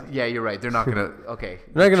have the this- playoffs. Yeah, you're right. They're not going to. Okay.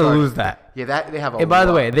 They're not going to Chargers- lose that. Yeah, they have a And by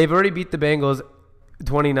the lot. way, they've already beat the Bengals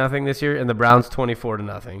 20-0 this year, and the Browns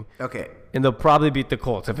 24-0. Okay. And they'll probably beat the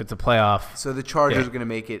Colts if it's a playoff. So the Chargers Yeah. are going to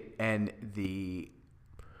make it, and the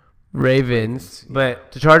Ravens,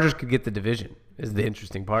 but the Chargers could get the division. Is the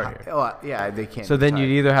interesting part here. oh yeah, they can't. So then decide.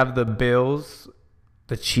 you'd either have the Bills,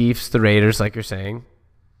 the Chiefs, the Raiders, like you're saying,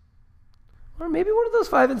 or maybe one of those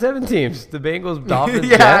 5-7 teams, the Bengals, Dolphins,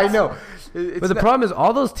 yeah, Jets. I know. It's But the not- problem is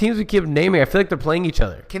all those teams we keep naming, I feel like they're playing each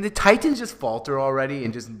other. Can the Titans just falter already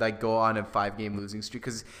and just go on a 5-game losing streak?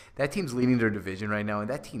 Because that team's leading their division right now, and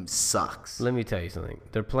that team sucks. Let me tell you something.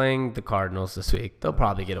 They're playing the Cardinals this week. They'll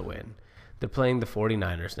probably get a win. They're playing the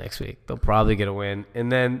 49ers next week. They'll probably get a win.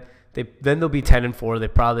 And then they'll be 10-4. They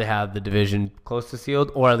probably have the division close to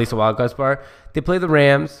sealed, or at least a wild card spot. They play the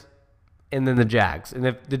Rams and then the Jags. And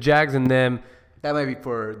if the Jags and them That might be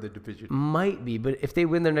for the division. might be, but if they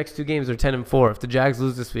win their next 2 games, they're 10-4. If the Jags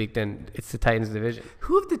lose this week, then it's the Titans division.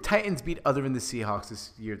 Who have the Titans beat other than the Seahawks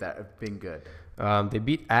this year that have been good? They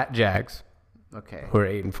beat at Jags, Okay. who are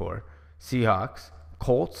 8-4. Seahawks,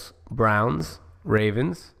 Colts, Browns,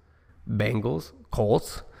 Ravens, Bengals,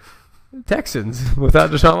 Colts, Texans without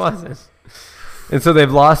Deshaun Watson. And so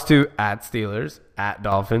they've lost to at Steelers, at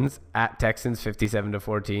Dolphins, at Texans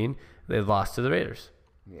 57-14. They've lost to the Raiders.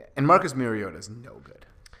 Yeah. And Marcus Mariota is no good.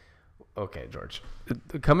 Okay, George.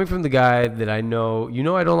 Coming from the guy that I know,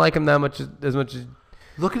 I don't like him that much as much as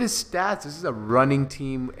Look at his stats. This is a running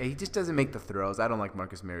team. He just doesn't make the throws. I don't like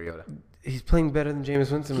Marcus Mariota. he's playing better than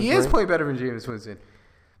Jameis Winston. He is playing better than Jameis Winston.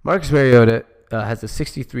 Marcus Mariota has a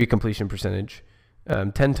 63 completion percentage,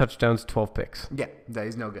 10 touchdowns, 12 picks Yeah,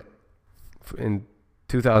 he's no good. in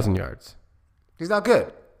 2,000 yards. He's not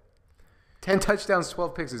good. 10 touchdowns,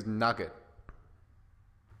 12 picks is not good.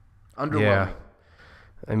 Underwhelming. Yeah.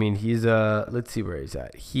 I mean, he's let's see where he's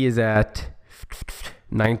at. He is at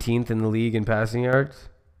 19th in the league in passing yards.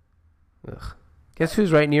 Ugh. Guess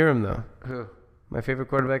who's right near him, though? Who? My favorite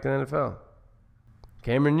quarterback in the NFL,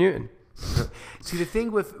 Cameron Newton. See, the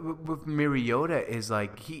thing with Mariota is I'm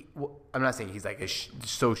not saying he's like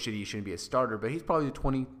so shitty he shouldn't be a starter, but he's probably the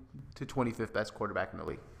 20 to 25th best quarterback in the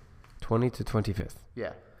league. 20 to 25th.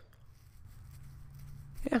 Yeah.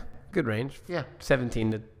 Yeah, good range. Yeah.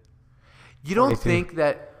 17 to. You don't 22. think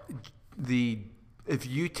that if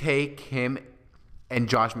you take him and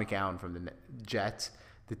Josh McCown from the Jets,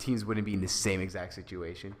 the teams wouldn't be in the same exact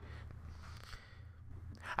situation?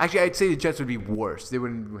 Actually, I'd say the Jets would be worse. They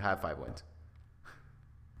wouldn't have 5 wins.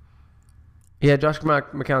 Yeah, Josh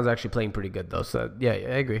McCown's actually playing pretty good though. So yeah,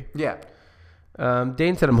 I agree. Yeah.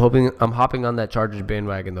 Dane said I'm hopping on that Chargers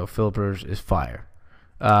bandwagon though. Philip Rivers is fire.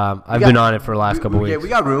 I've been on it for the last couple weeks. Yeah, we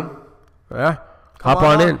got room. Yeah, hop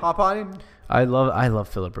on in. Hop on in. I love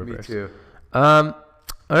Philip Rivers. Me too. All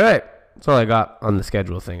right. That's all I got on the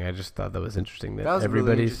schedule thing. I just thought that was interesting. That was a really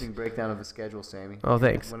everybody's. interesting breakdown of the schedule, Sammy. Oh,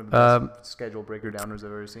 thanks. One of the best schedule breaker downers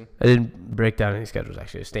I've ever seen. I didn't break down any schedules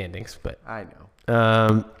actually, standings, but I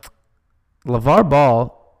know. LeVar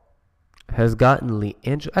Ball has gotten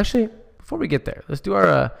LeAngelo. Actually, before we get there, let's do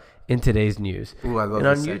our in today's news. Ooh, I love and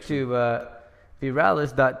on this section. YouTube,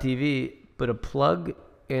 Viralis.tv put a plug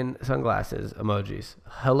in sunglasses emojis.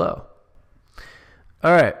 Hello.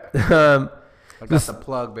 All right. I got the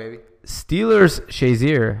plug, baby. Steelers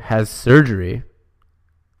Shazier has surgery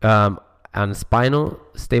on spinal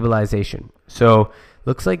stabilization. So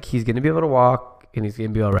looks like he's going to be able to walk and he's going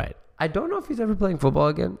to be all right. I don't know if he's ever playing football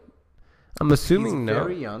again. I'm assuming he's no.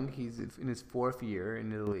 very young. He's in his 4th year in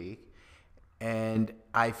the league. And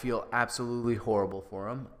I feel absolutely horrible for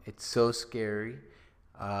him. It's so scary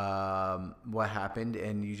what happened.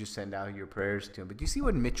 And you just send out your prayers to him. But do you see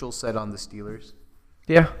what Mitchell said on the Steelers?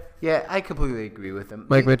 Yeah. Yeah, I completely agree with him.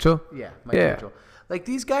 Mike Mitchell? Yeah, Mitchell. Like,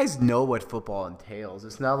 these guys know what football entails.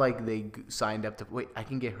 It's not like they signed up to, wait, I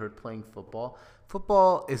can get hurt playing football.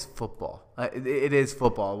 Football is football. It is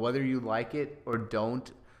football. Whether you like it or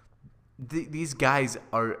don't, these guys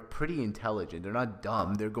are pretty intelligent. They're not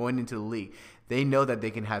dumb. They're going into the league. They know that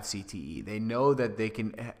they can have CTE. They know that they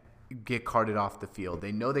can get carted off the field.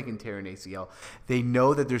 They know they can tear an ACL. They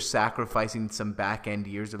know that they're sacrificing some back-end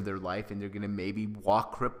years of their life, and they're going to maybe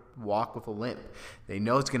walk with a limp. They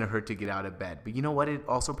know it's going to hurt to get out of bed. But you know what it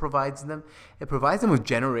also provides them? It provides them with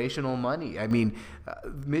generational money. I mean,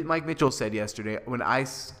 Mike Mitchell said yesterday, when I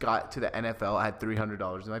got to the NFL, I had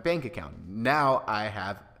 $300 in my bank account. Now I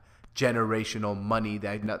have generational money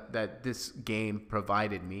that this game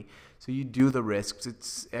provided me. So you do the risks.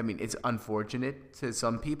 It's unfortunate to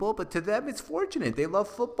some people, but to them it's fortunate. They love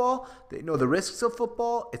football. They know the risks of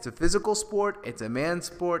football. It's a physical sport. It's a man's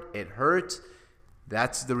sport. It hurts.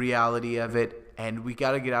 That's the reality of it. And we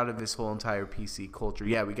got to get out of this whole entire PC culture.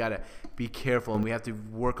 Yeah, we got to be careful, and we have to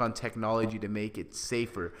work on technology to make it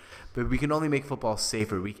safer. But we can only make football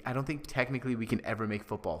safer. I don't think technically we can ever make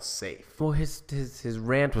football safe. Well, his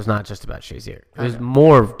rant was not just about Shazier. It was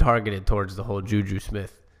more targeted towards the whole Juju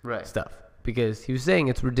Smith stuff. Because he was saying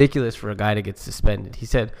it's ridiculous for a guy to get suspended. He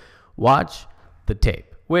said, watch the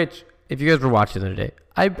tape. Which, if you guys were watching the other day,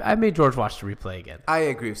 I made George watch the replay again. I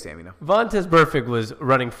agree with Sammy now. Vontez Burfict was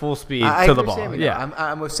running full speed to the ball. Sammy, yeah,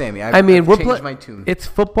 I'm with Sammy. I've changed my tune. It's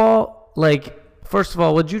football. Like, first of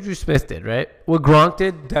all, what Juju Smith did, right? What Gronk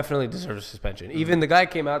did definitely deserves a suspension. Even the guy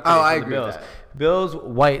came out today I from the agree Bills. with that. Bills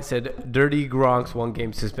White said Dirty Gronk's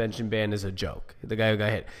 1-game suspension ban is a joke. The guy who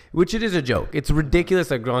got hit, which it is a joke. It's ridiculous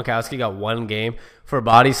that Gronkowski got 1 game for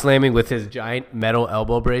body slamming with his giant metal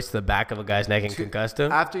elbow brace to the back of a guy's neck and concussed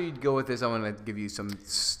him. After you go with this, I want to give you some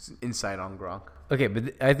insight on Gronk. Okay,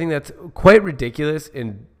 but I think that's quite ridiculous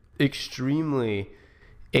and extremely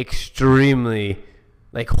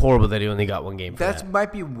like horrible that he only got 1 game for that. That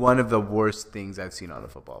might be one of the worst things I've seen on the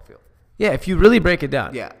football field. Yeah, if you really break it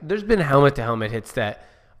down. Yeah. There's been helmet-to-helmet hits that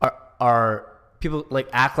are people like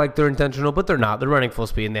act like they're intentional, but they're not. They're running full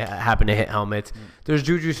speed and they happen to hit helmets. There's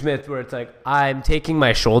Juju Smith where it's like, I'm taking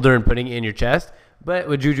my shoulder and putting it in your chest. But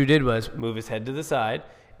what Juju did was move his head to the side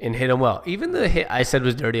and hit him well. Even the hit I said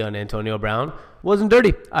was dirty on Antonio Brown wasn't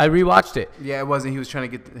dirty. I rewatched it. Yeah, it wasn't. He was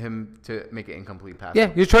trying to get him to make an incomplete pass. Yeah,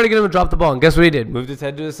 he was trying to get him to drop the ball. And guess what he did? Moved his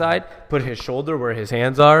head to the side, put his shoulder where his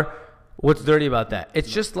hands are. What's dirty about that?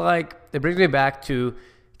 It's just like, it brings me back to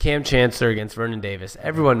Cam Chancellor against Vernon Davis.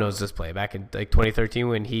 Everyone knows this play back in like 2013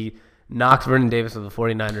 when he knocked Vernon Davis of the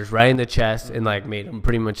 49ers right in the chest and like made him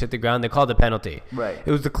pretty much hit the ground. They called it a penalty. Right.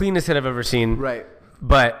 It was the cleanest hit I've ever seen. Right.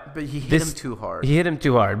 But he hit him too hard. He hit him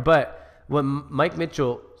too hard. But what Mike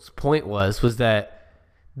Mitchell's point was that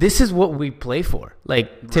this is what we play for.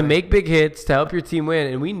 Like, to make big hits, to help your team win,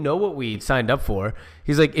 and we know what we signed up for.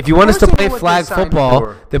 He's like, if you want us to play flag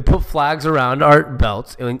football, then put flags around our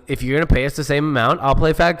belts. And if you're going to pay us the same amount, I'll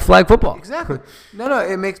play flag football. Exactly. No,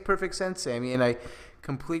 it makes perfect sense, Sammy. And I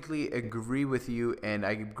completely agree with you, and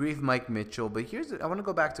I agree with Mike Mitchell. But I want to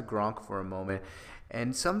go back to Gronk for a moment.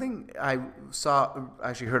 And something I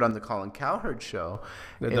actually heard on the Colin Cowherd show.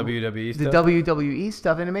 The WWE stuff? The WWE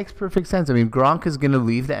stuff, and it makes perfect sense. I mean, Gronk is going to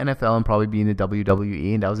leave the NFL and probably be in the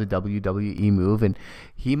WWE, and that was a WWE move. And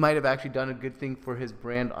he might have actually done a good thing for his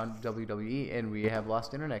brand on WWE, and we have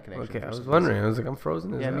lost internet connection. Okay, I was wondering. I was like, I'm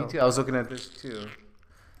frozen as hell. Me too. I was looking at this too.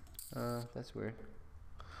 That's weird.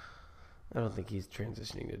 I don't think he's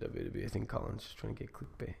transitioning to WWE. I think Colin's just trying to get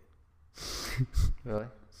clickbait. Really?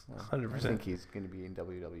 100%. I think he's going to be in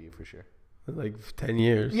WWE for sure. Like 10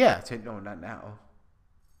 years. Yeah. No, not now.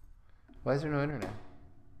 Why is there no internet?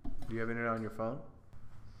 Do you have internet on your phone?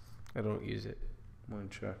 I don't use it. I'm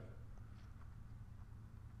not sure.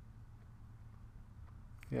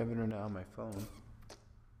 You have internet on my phone.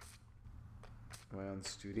 Am I on the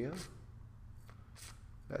studio?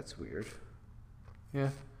 That's weird. Yeah.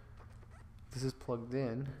 This is plugged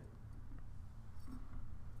in.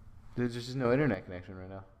 There's just no internet connection right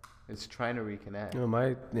now. It's trying to reconnect. No,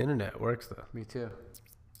 my internet works though. Me too.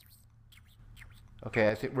 Okay,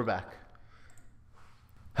 I think we're back.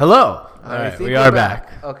 Hello. All right, we are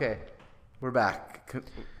back. Okay, we're back.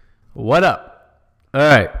 What up? All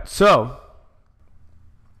right, so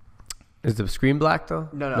is the screen black though?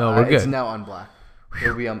 No, we're good. It's now on black.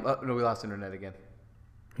 It'll be no, we lost internet again.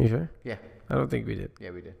 You sure? Yeah. I don't think we did.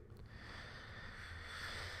 Yeah, we did.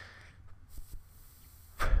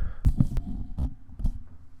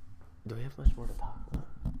 Do we have much more to talk about?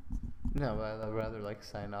 No, but I'd rather like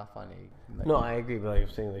sign off on a. Like, No, I agree. But like I'm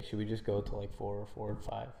saying, like, should we just go to like 4 or 4 and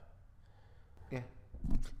 5? Yeah.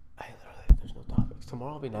 There's no topics.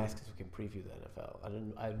 Tomorrow will be nice because we can preview the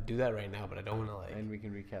NFL. I do that right now, but I don't want to like. And we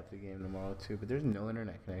can recap the game tomorrow too. But there's no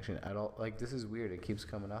internet connection at all. Like this is weird. It keeps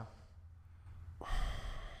coming up.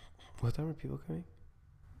 What time are people coming?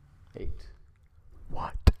 8.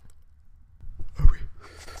 What? Are we?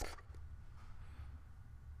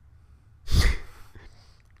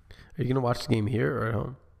 Are you gonna watch the game here or at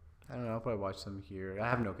home? I don't know. I'll probably watch some here. I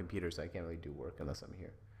have no computer, so I can't really do work unless I'm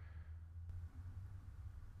here.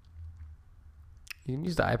 You can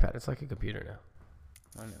use the iPad. It's like a computer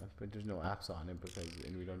now. I know, but there's no apps on it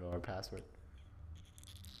and we don't know our password.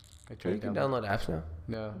 I You tried can download apps now.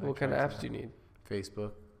 No. What kind of apps do you need?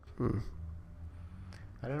 Facebook. Hmm.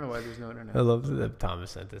 I don't know why there's no internet. I love that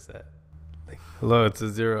Thomas sent us that. Like, hello, it's a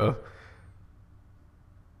 0.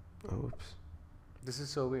 Oh, whoops. This is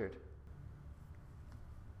so weird.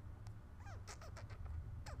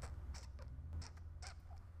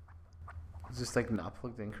 Is this like not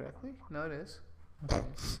plugged in correctly? No, it is. Okay.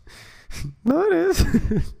 No, it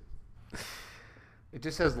is. It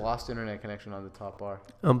just says lost internet connection on the top bar.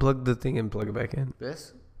 Unplug the thing and plug it back in.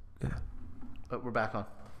 This? Yeah. Oh, we're back on.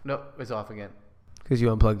 No, it's off again. Because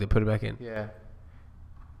you unplugged it, put it back in. Yeah.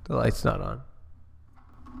 The light's not on.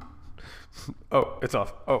 Oh, it's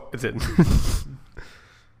off. Oh, it's in.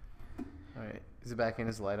 All right. Is it back in?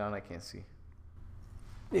 Is the light on? I can't see.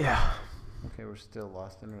 Yeah. Okay, we're still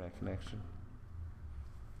lost internet connection.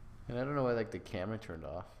 And I don't know why like the camera turned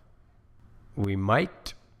off. We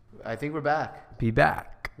might I think we're back. be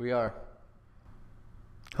back. We are.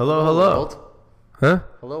 Hello. World. Huh?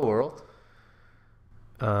 Hello, world.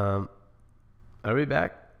 Are we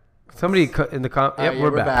back? Somebody in the Yep, yeah,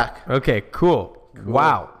 we're we're back. back. Okay, cool.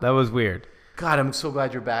 Wow, that was weird. God, I'm so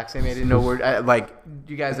glad you're back, Sammy. I didn't know where. Like,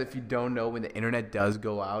 you guys, if you don't know, when the internet does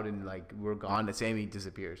go out and like we're gone, Sammy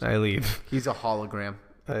disappears. I leave. He's a hologram.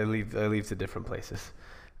 I leave to different places.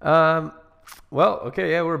 Well,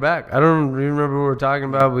 okay, yeah, we're back. I don't remember what we were talking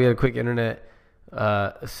about. We had a quick internet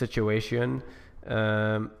situation.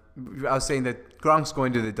 I was saying that Gronk's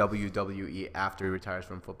going to the WWE after he retires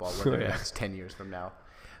from football, whether that's 10 years from now.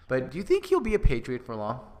 But do you think he'll be a Patriot for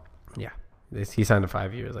long? Yeah. He signed a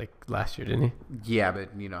 5 years like last year, didn't he? Yeah, but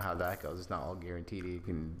you know how that goes. It's not all guaranteed. He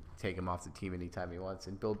can take him off the team anytime he wants.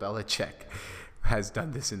 And Bill Belichick has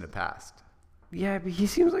done this in the past. Yeah, but he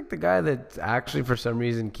seems like the guy that actually, for some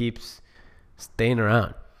reason, keeps staying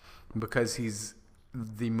around. Because he's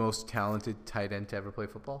the most talented tight end to ever play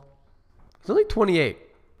football? He's only 28.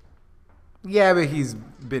 Yeah, but he's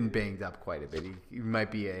been banged up quite a bit. He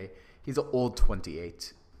might be he's an old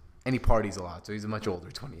 28. And he parties a lot, so he's a much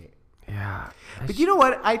older 28. Yeah. But you know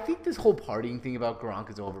what? I think this whole partying thing about Gronk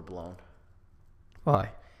is overblown.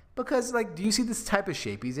 Why? Because, like, do you see this type of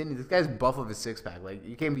shape he's in? This guy's buff of a six-pack. Like,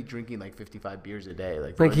 you can't be drinking, like, 55 beers a day.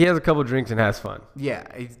 Like he has a couple drinks and has fun. Yeah,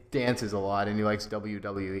 he dances a lot, and he likes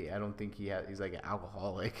WWE. I don't think he's, like, an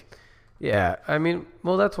alcoholic. Yeah, I mean,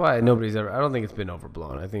 well, that's why I don't think it's been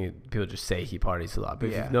overblown. I think people just say he parties a lot. But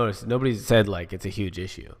if you've noticed, nobody's said, like, it's a huge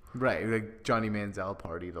issue. Right, like, Johnny Manziel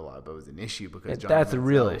partied a lot, but it was an issue because that's a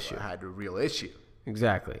real issue. Had a real issue.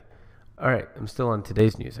 Exactly. All right, I'm still on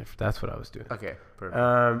today's news. That's what I was doing. Okay,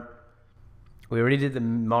 perfect. We already did the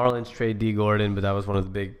Marlins trade D. Gordon, but that was one of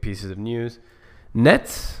the big pieces of news.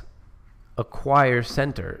 Nets acquire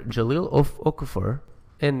center Jaleel Okafor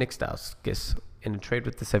and Nick Stauskas in a trade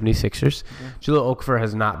with the 76ers. Yeah. Jaleel Okafor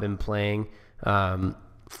has not been playing. The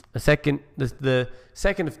second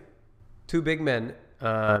of two big men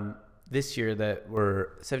this year that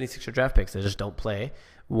were 76er draft picks that just don't play.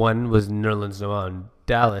 One was Nerlens Noel in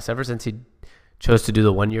Dallas. Ever since he chose to do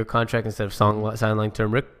the 1-year contract instead of sign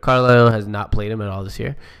long-term, Rick Carlisle has not played him at all this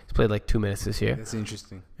year. He's played like 2 minutes this year. That's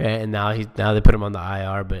interesting. And now they put him on the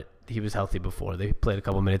IR, but he was healthy before. They played a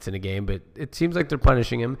couple minutes in a game, but it seems like they're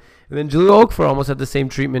punishing him. And then Jahlil Okafor almost had the same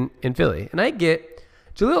treatment in Philly. And I get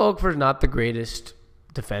Jahlil Okafor is not the greatest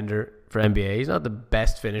defender for NBA. He's not the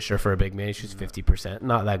best finisher for a big man. He shoots 50%.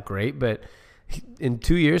 Not that great, but in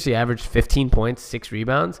 2 years, he averaged 15 points, 6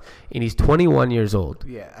 rebounds, and he's 21 years old.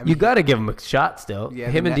 Yeah, I mean, you got to give him a shot still. Yeah,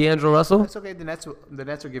 him and D'Angelo Russell. That's okay. The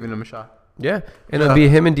Nets are giving him a shot. Yeah, and it'll be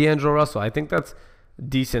him and D'Angelo Russell. I think that's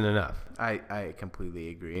decent enough. I completely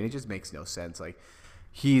agree, and it just makes no sense. Like,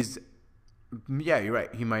 you're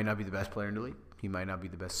right. He might not be the best player in the league. He might not be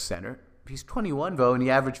the best center. He's 21 though, and he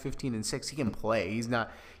averaged 15 and 6. He can play. He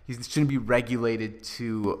shouldn't be regulated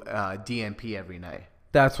to DNP every night.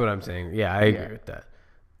 That's what I'm saying. Yeah, I agree with that.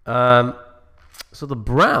 So the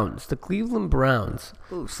Cleveland Browns,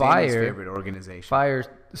 Sam's fire favorite organization. Fire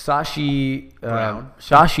Sashi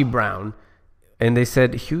Brown, and they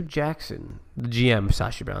said Hugh Jackson, the GM,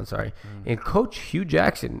 Sashi Brown, sorry, and Coach Hugh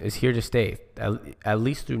Jackson is here to stay at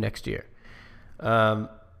least through next year. I'm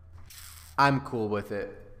cool with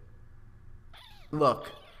it.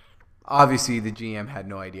 Look, obviously the GM had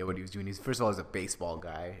no idea what he was doing. First of all, he's a baseball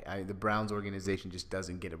guy. The Browns organization just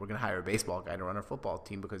doesn't get it. We're going to hire a baseball guy to run our football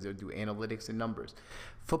team because they'll do analytics and numbers.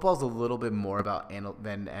 Football's a little bit more about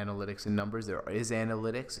than analytics and numbers. There is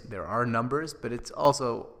analytics. There are numbers, but it's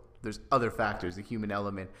also there's other factors, the human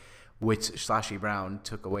element, which Sashi Brown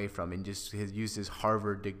took away from and just has used his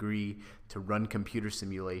Harvard degree to run computer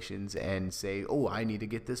simulations and say, oh, I need to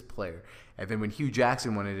get this player. And then when Hugh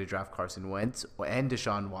Jackson wanted to draft Carson Wentz and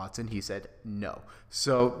Deshaun Watson, he said no.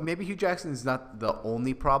 So maybe Hugh Jackson is not the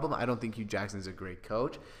only problem. I don't think Hugh Jackson is a great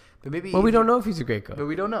coach. But maybe. Well, we don't know if he's a great coach. But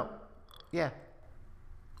we don't know. Yeah.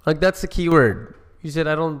 Like, that's the key word. You said,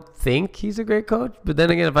 I don't think he's a great coach. But then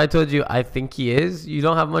again, if I told you I think he is, you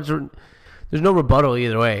don't have much. There's no rebuttal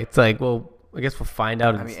either way. It's like, well, I guess we'll find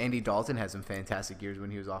out. I mean, Andy Dalton had some fantastic years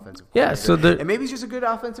when he was offensive Yeah, coordinator. so and maybe he's just a good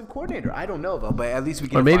offensive coordinator. I don't know, though, but at least we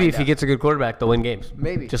can Or maybe find if out. he gets a good quarterback, they'll win games.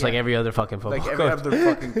 Maybe. Just like every other fucking football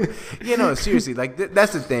coach. Seriously, like,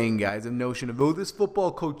 that's the thing, guys, the notion of, oh, this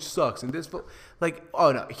football coach sucks, and no,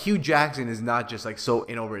 Hugh Jackson is not just, like, so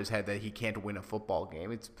in over his head that he can't win a football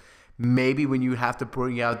game. It's maybe when you have to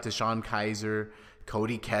bring out Deshaun Kaiser,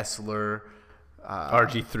 Cody Kessler,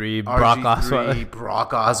 RG3, Brock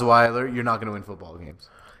Osweiler, you're not going to win football games.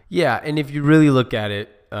 Yeah, and if you really look at it,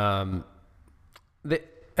 you look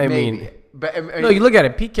at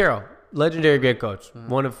it. Pete Carroll, legendary great coach,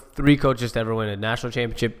 one of 3 coaches to ever win a national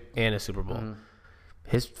championship and a Super Bowl.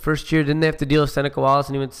 His first year, didn't they have to deal with Seneca Wallace,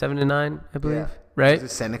 and he went 7-9, I believe, Yeah. right?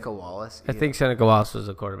 Was it Seneca Wallace? I think Seneca Wallace was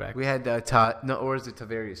a quarterback. We had or is it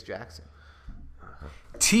Tavarius Jackson?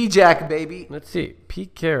 T-Jack, baby. Let's see,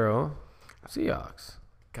 Pete Carroll, Seahawks.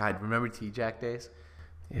 God, remember T-Jack days?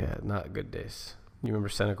 Yeah, not good days. You remember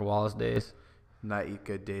Seneca Wallace days? Not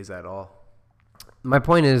good days at all. My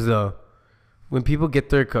point is, though, when people get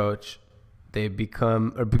their coach,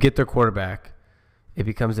 get their quarterback, it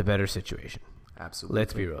becomes a better situation. Absolutely.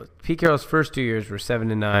 Let's be real. Pete Carroll's first 2 years were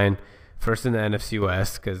 7-9, first in the NFC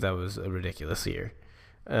West because that was a ridiculous year.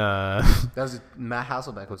 Matt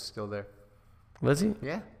Hasselbeck was still there. Was he?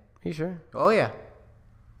 Yeah. Are you sure? Oh yeah.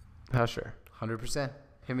 How sure? 100%.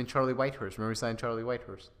 Him and Charlie Whitehurst. Remember we signed Charlie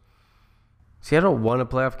Whitehurst? Seattle won a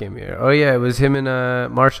playoff game here. Oh yeah, it was him and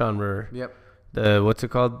Marshawn were. Yep. The what's it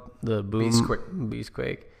called? The boom.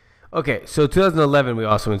 Beastquake. Okay, so 2011 we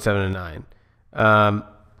also went 7-9. I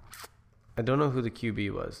don't know who the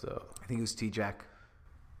QB was though. I think it was T-Jack.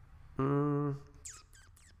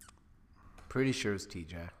 Pretty sure it was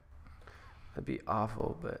T-Jack. That'd be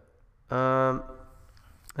awful, but I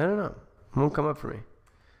don't know. It won't come up for me.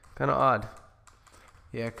 Kind of odd.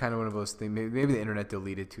 Yeah, kind of one of those things. Maybe the internet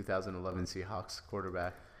deleted 2011 Seahawks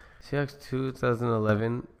quarterback. Seahawks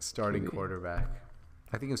 2011 starting quarterback.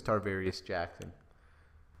 I think it was Tarvarius Jackson.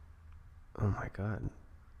 Oh my God.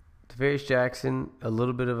 Tarvarius Jackson, a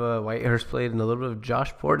little bit of a Whitehurst played, and a little bit of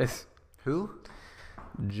Josh Portis. Who?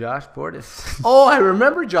 Josh Portis. Oh, I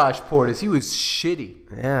remember Josh Portis. He was shitty.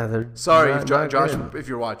 Yeah, they're sorry, not, Josh, if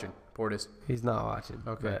you're watching, Portis. He's not watching.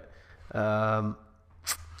 Okay. But,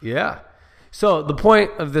 yeah. So the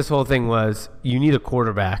point of this whole thing was you need a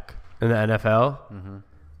quarterback in the NFL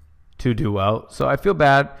to do well. So I feel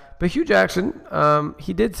bad. But Hugh Jackson,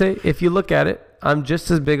 he did say, if you look at it, I'm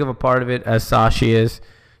just as big of a part of it as Sashi is.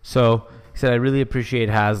 So he said, I really appreciate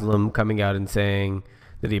Haslam coming out and saying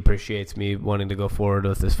that he appreciates me wanting to go forward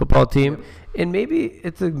with this football team. And maybe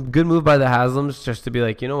it's a good move by the Haslams just to be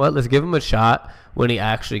like, you know what, let's give him a shot when he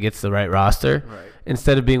actually gets the right roster. Right.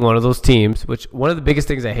 Instead of being one of those teams, which one of the biggest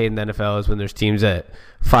things I hate in the NFL is when there's teams that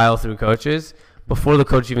file through coaches before the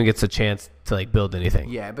coach even gets a chance to like build anything.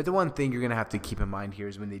 Yeah, but the one thing you're going to have to keep in mind here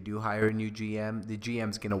is when they do hire a new GM, the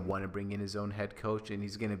GM's going to want to bring in his own head coach, and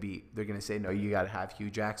they're going to say, no, you got to have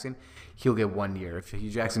Hugh Jackson. He'll get 1 year. If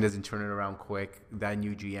Hugh Jackson doesn't turn it around quick, that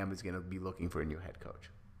new GM is going to be looking for a new head coach.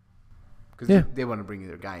 Because they want to bring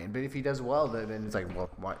their guy in. But if he does well, then it's like, well,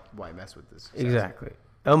 why mess with this? Exactly.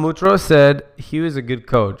 El Mutro said he was a good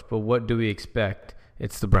coach, but what do we expect?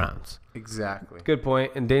 It's the Browns. Exactly. Good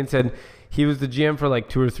point. And Dane said he was the GM for like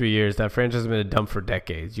 2 or 3 years. That franchise has been a dump for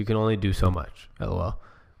decades. You can only do so much. LOL.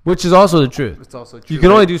 Which is also the truth. It's also true. You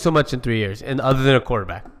can only do so much in 3 years, and other than a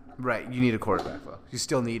quarterback. Right. You need a quarterback, though. You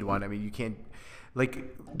still need one. I mean, you can't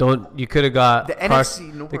You could have got the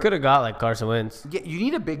NFC North. They could have got like Carson Wentz. Yeah, you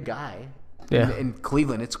need a big guy. Yeah. In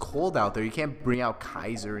Cleveland, it's cold out there. You can't bring out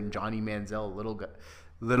Kaiser and Johnny Manziel,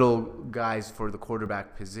 little guys for the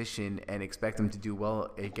quarterback position and expect them to do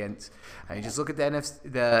well against. I mean, just look at the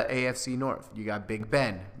AFC North. You got Big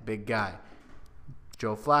Ben, big guy.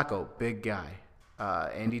 Joe Flacco, big guy.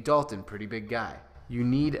 Andy Dalton, pretty big guy. You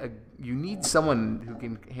need someone who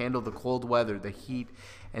can handle the cold weather, the heat,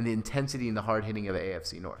 and the intensity and the hard hitting of the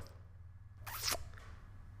AFC North.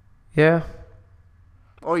 Yeah.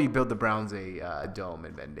 Or you build the Browns a dome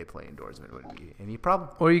and then they play indoors and it wouldn't be any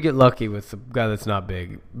problem. Or you get lucky with a guy that's not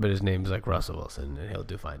big, but his name's like Russell Wilson, and he'll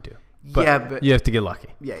do fine too. But you have to get lucky.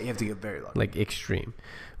 Yeah, you have to get very lucky. Like extreme.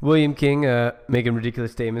 William King making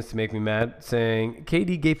ridiculous statements to make me mad, saying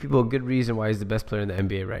KD gave people a good reason why he's the best player in the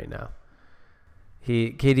NBA right now.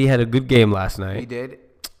 KD had a good game last night. He did.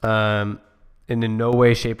 And in no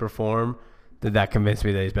way, shape, or form did that convince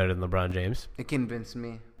me that he's better than LeBron James. It convinced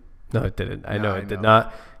me. No, it didn't. I know it did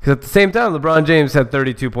not. Because at the same time, LeBron James had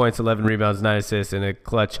 32 points, 11 rebounds, 9 assists, and a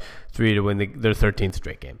clutch 3 to win their 13th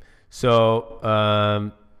straight game. So,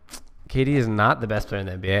 KD is not the best player in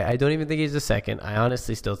the NBA. I don't even think he's the second. I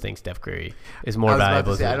honestly still think Steph Curry is more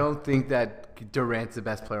valuable. I don't think that Durant's the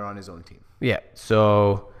best player on his own team. Yeah,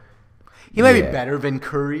 so he might be better than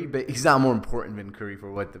Curry, but he's not more important than Curry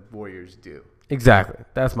for what the Warriors do. Exactly.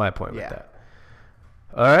 That's my point with that.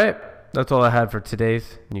 All right. That's all I had for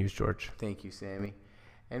today's news, George. Thank you, Sammy.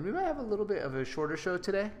 And we might have a little bit of a shorter show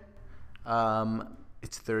today.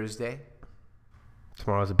 It's Thursday.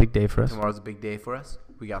 Tomorrow's a big day for us.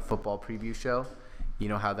 We got football preview show. You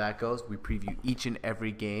know how that goes. We preview each and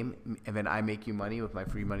every game, and then I make you money with my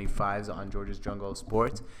free money 5s on George's Jungle of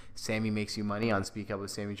Sports. Sammy makes you money on Speak Up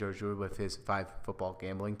with Sammy Jarjour with his 5 football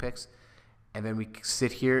gambling picks. And then we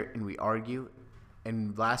sit here and we argue.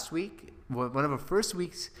 And last week, one of the first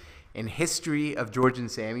weeks in history of George and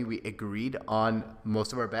Sammy, we agreed on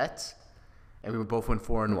most of our bets, and we both went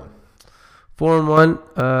 4-1. 4-1,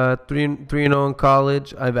 3-0 in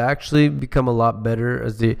college. I've actually become a lot better I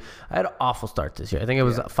had an awful start this year. I think I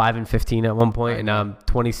was 5-15 at one point, and now I'm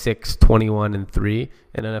 26-21-3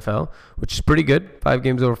 in NFL, which is pretty good. 5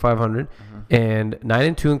 games over 500, and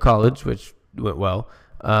 9-2 in college, which went well.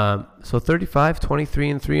 So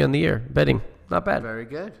 35-23-3 on the year betting, not bad. Very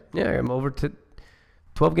good. Yeah, I'm over to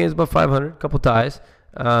 12 games above 500, a couple ties.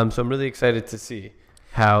 So I'm really excited to see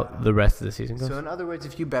how the rest of the season goes. So in other words,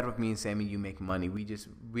 if you bet with me and Sammy, you make money. We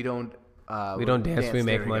don't dance, we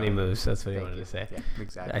make money moves. That's what he wanted to say. Yeah,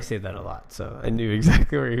 exactly. I say that a lot, so I knew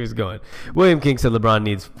exactly where he was going. William King said LeBron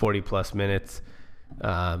needs 40-plus minutes.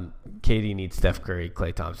 KD needs Steph Curry,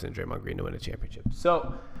 Klay Thompson, and Draymond Green to win a championship.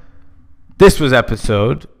 So this was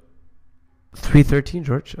episode 313,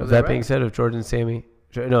 George. Of that being said, of George and Sammy.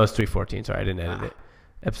 No, it's 314. Sorry, I didn't edit it.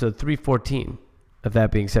 Episode 314 of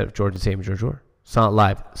that being said of George and Sammy Jarjour. Solid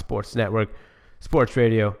Live Sports Network, Sports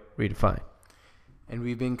Radio, redefined. And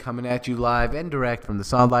we've been coming at you live and direct from the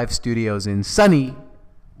Sound Live studios in sunny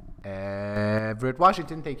Everett,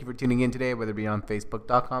 Washington. Thank you for tuning in today, whether it be on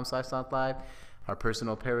Facebook.com/SoundLive, our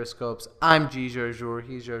personal periscopes. I'm G. Jarjour,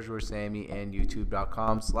 he's Jarjour Sammy, and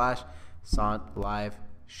YouTube.com/SoundLive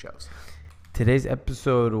shows. Today's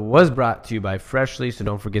episode was brought to you by Freshly, so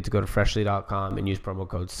don't forget to go to Freshly.com and use promo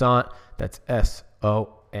code SONT. That's SONT,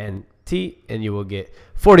 and you will get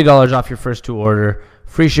 $40 off your first 2 order,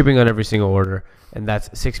 free shipping on every single order, and that's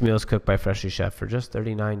 6 meals cooked by Freshly Chef for just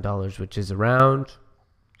 $39, which is around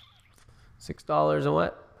 $6 and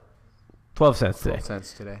what? 12 cents today. 12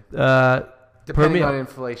 cents today. Depending on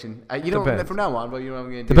inflation. You know, from now on, but you know what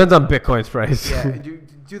I'm going to do. Depends on Bitcoin's price. Yeah, do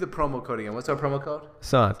the promo code again. What's our promo code?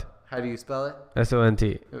 SONT. How do you spell it? SONT.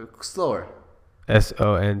 Slower.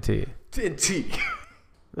 SONT. T.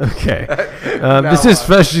 Okay. This is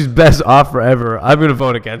Freshly's best offer ever. I'm going to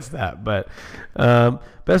vote against that, but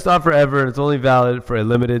best offer ever, and it's only valid for a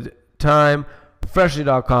limited time.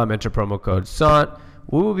 Freshly.com, enter promo code SANT.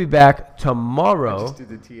 We will be back tomorrow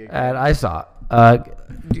at ISOT.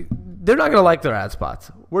 They're not going to like their ad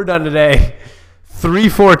spots. We're done today.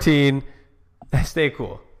 3:14. Stay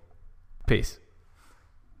cool. Peace.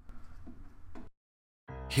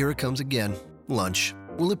 Here it comes again. Lunch.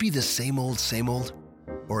 Will it be the same old, same old?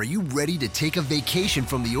 Or are you ready to take a vacation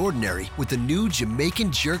from the ordinary with the new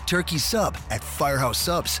Jamaican Jerk Turkey Sub at Firehouse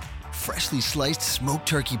Subs? Freshly sliced smoked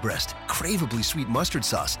turkey breast, craveably sweet mustard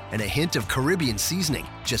sauce, and a hint of Caribbean seasoning.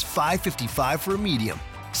 Just $5.55 for a medium.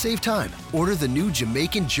 Save time. Order the new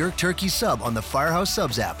Jamaican Jerk Turkey Sub on the Firehouse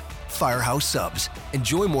Subs app. Firehouse Subs.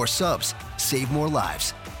 Enjoy more subs. Save more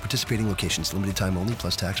lives. Participating locations. Limited time only,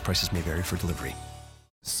 plus tax. Prices may vary for delivery.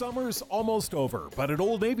 Summer's almost over, but at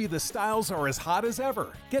Old Navy, the styles are as hot as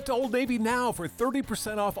ever. Get to Old Navy now for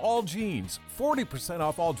 30% off all jeans, 40%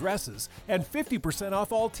 off all dresses, and 50%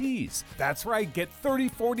 off all tees. That's right, get 30,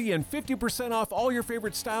 40, and 50% off all your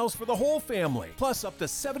favorite styles for the whole family, plus up to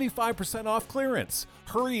 75% off clearance.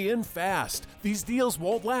 Hurry in fast. These deals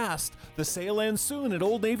won't last. The sale ends soon at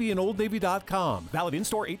Old Navy and OldNavy.com. Valid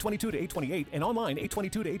in-store 8/22 to 8/28 and online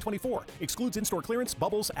 8/22 to 8/24. Excludes in-store clearance,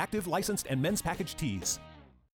 bubbles, active, licensed, and men's package tees.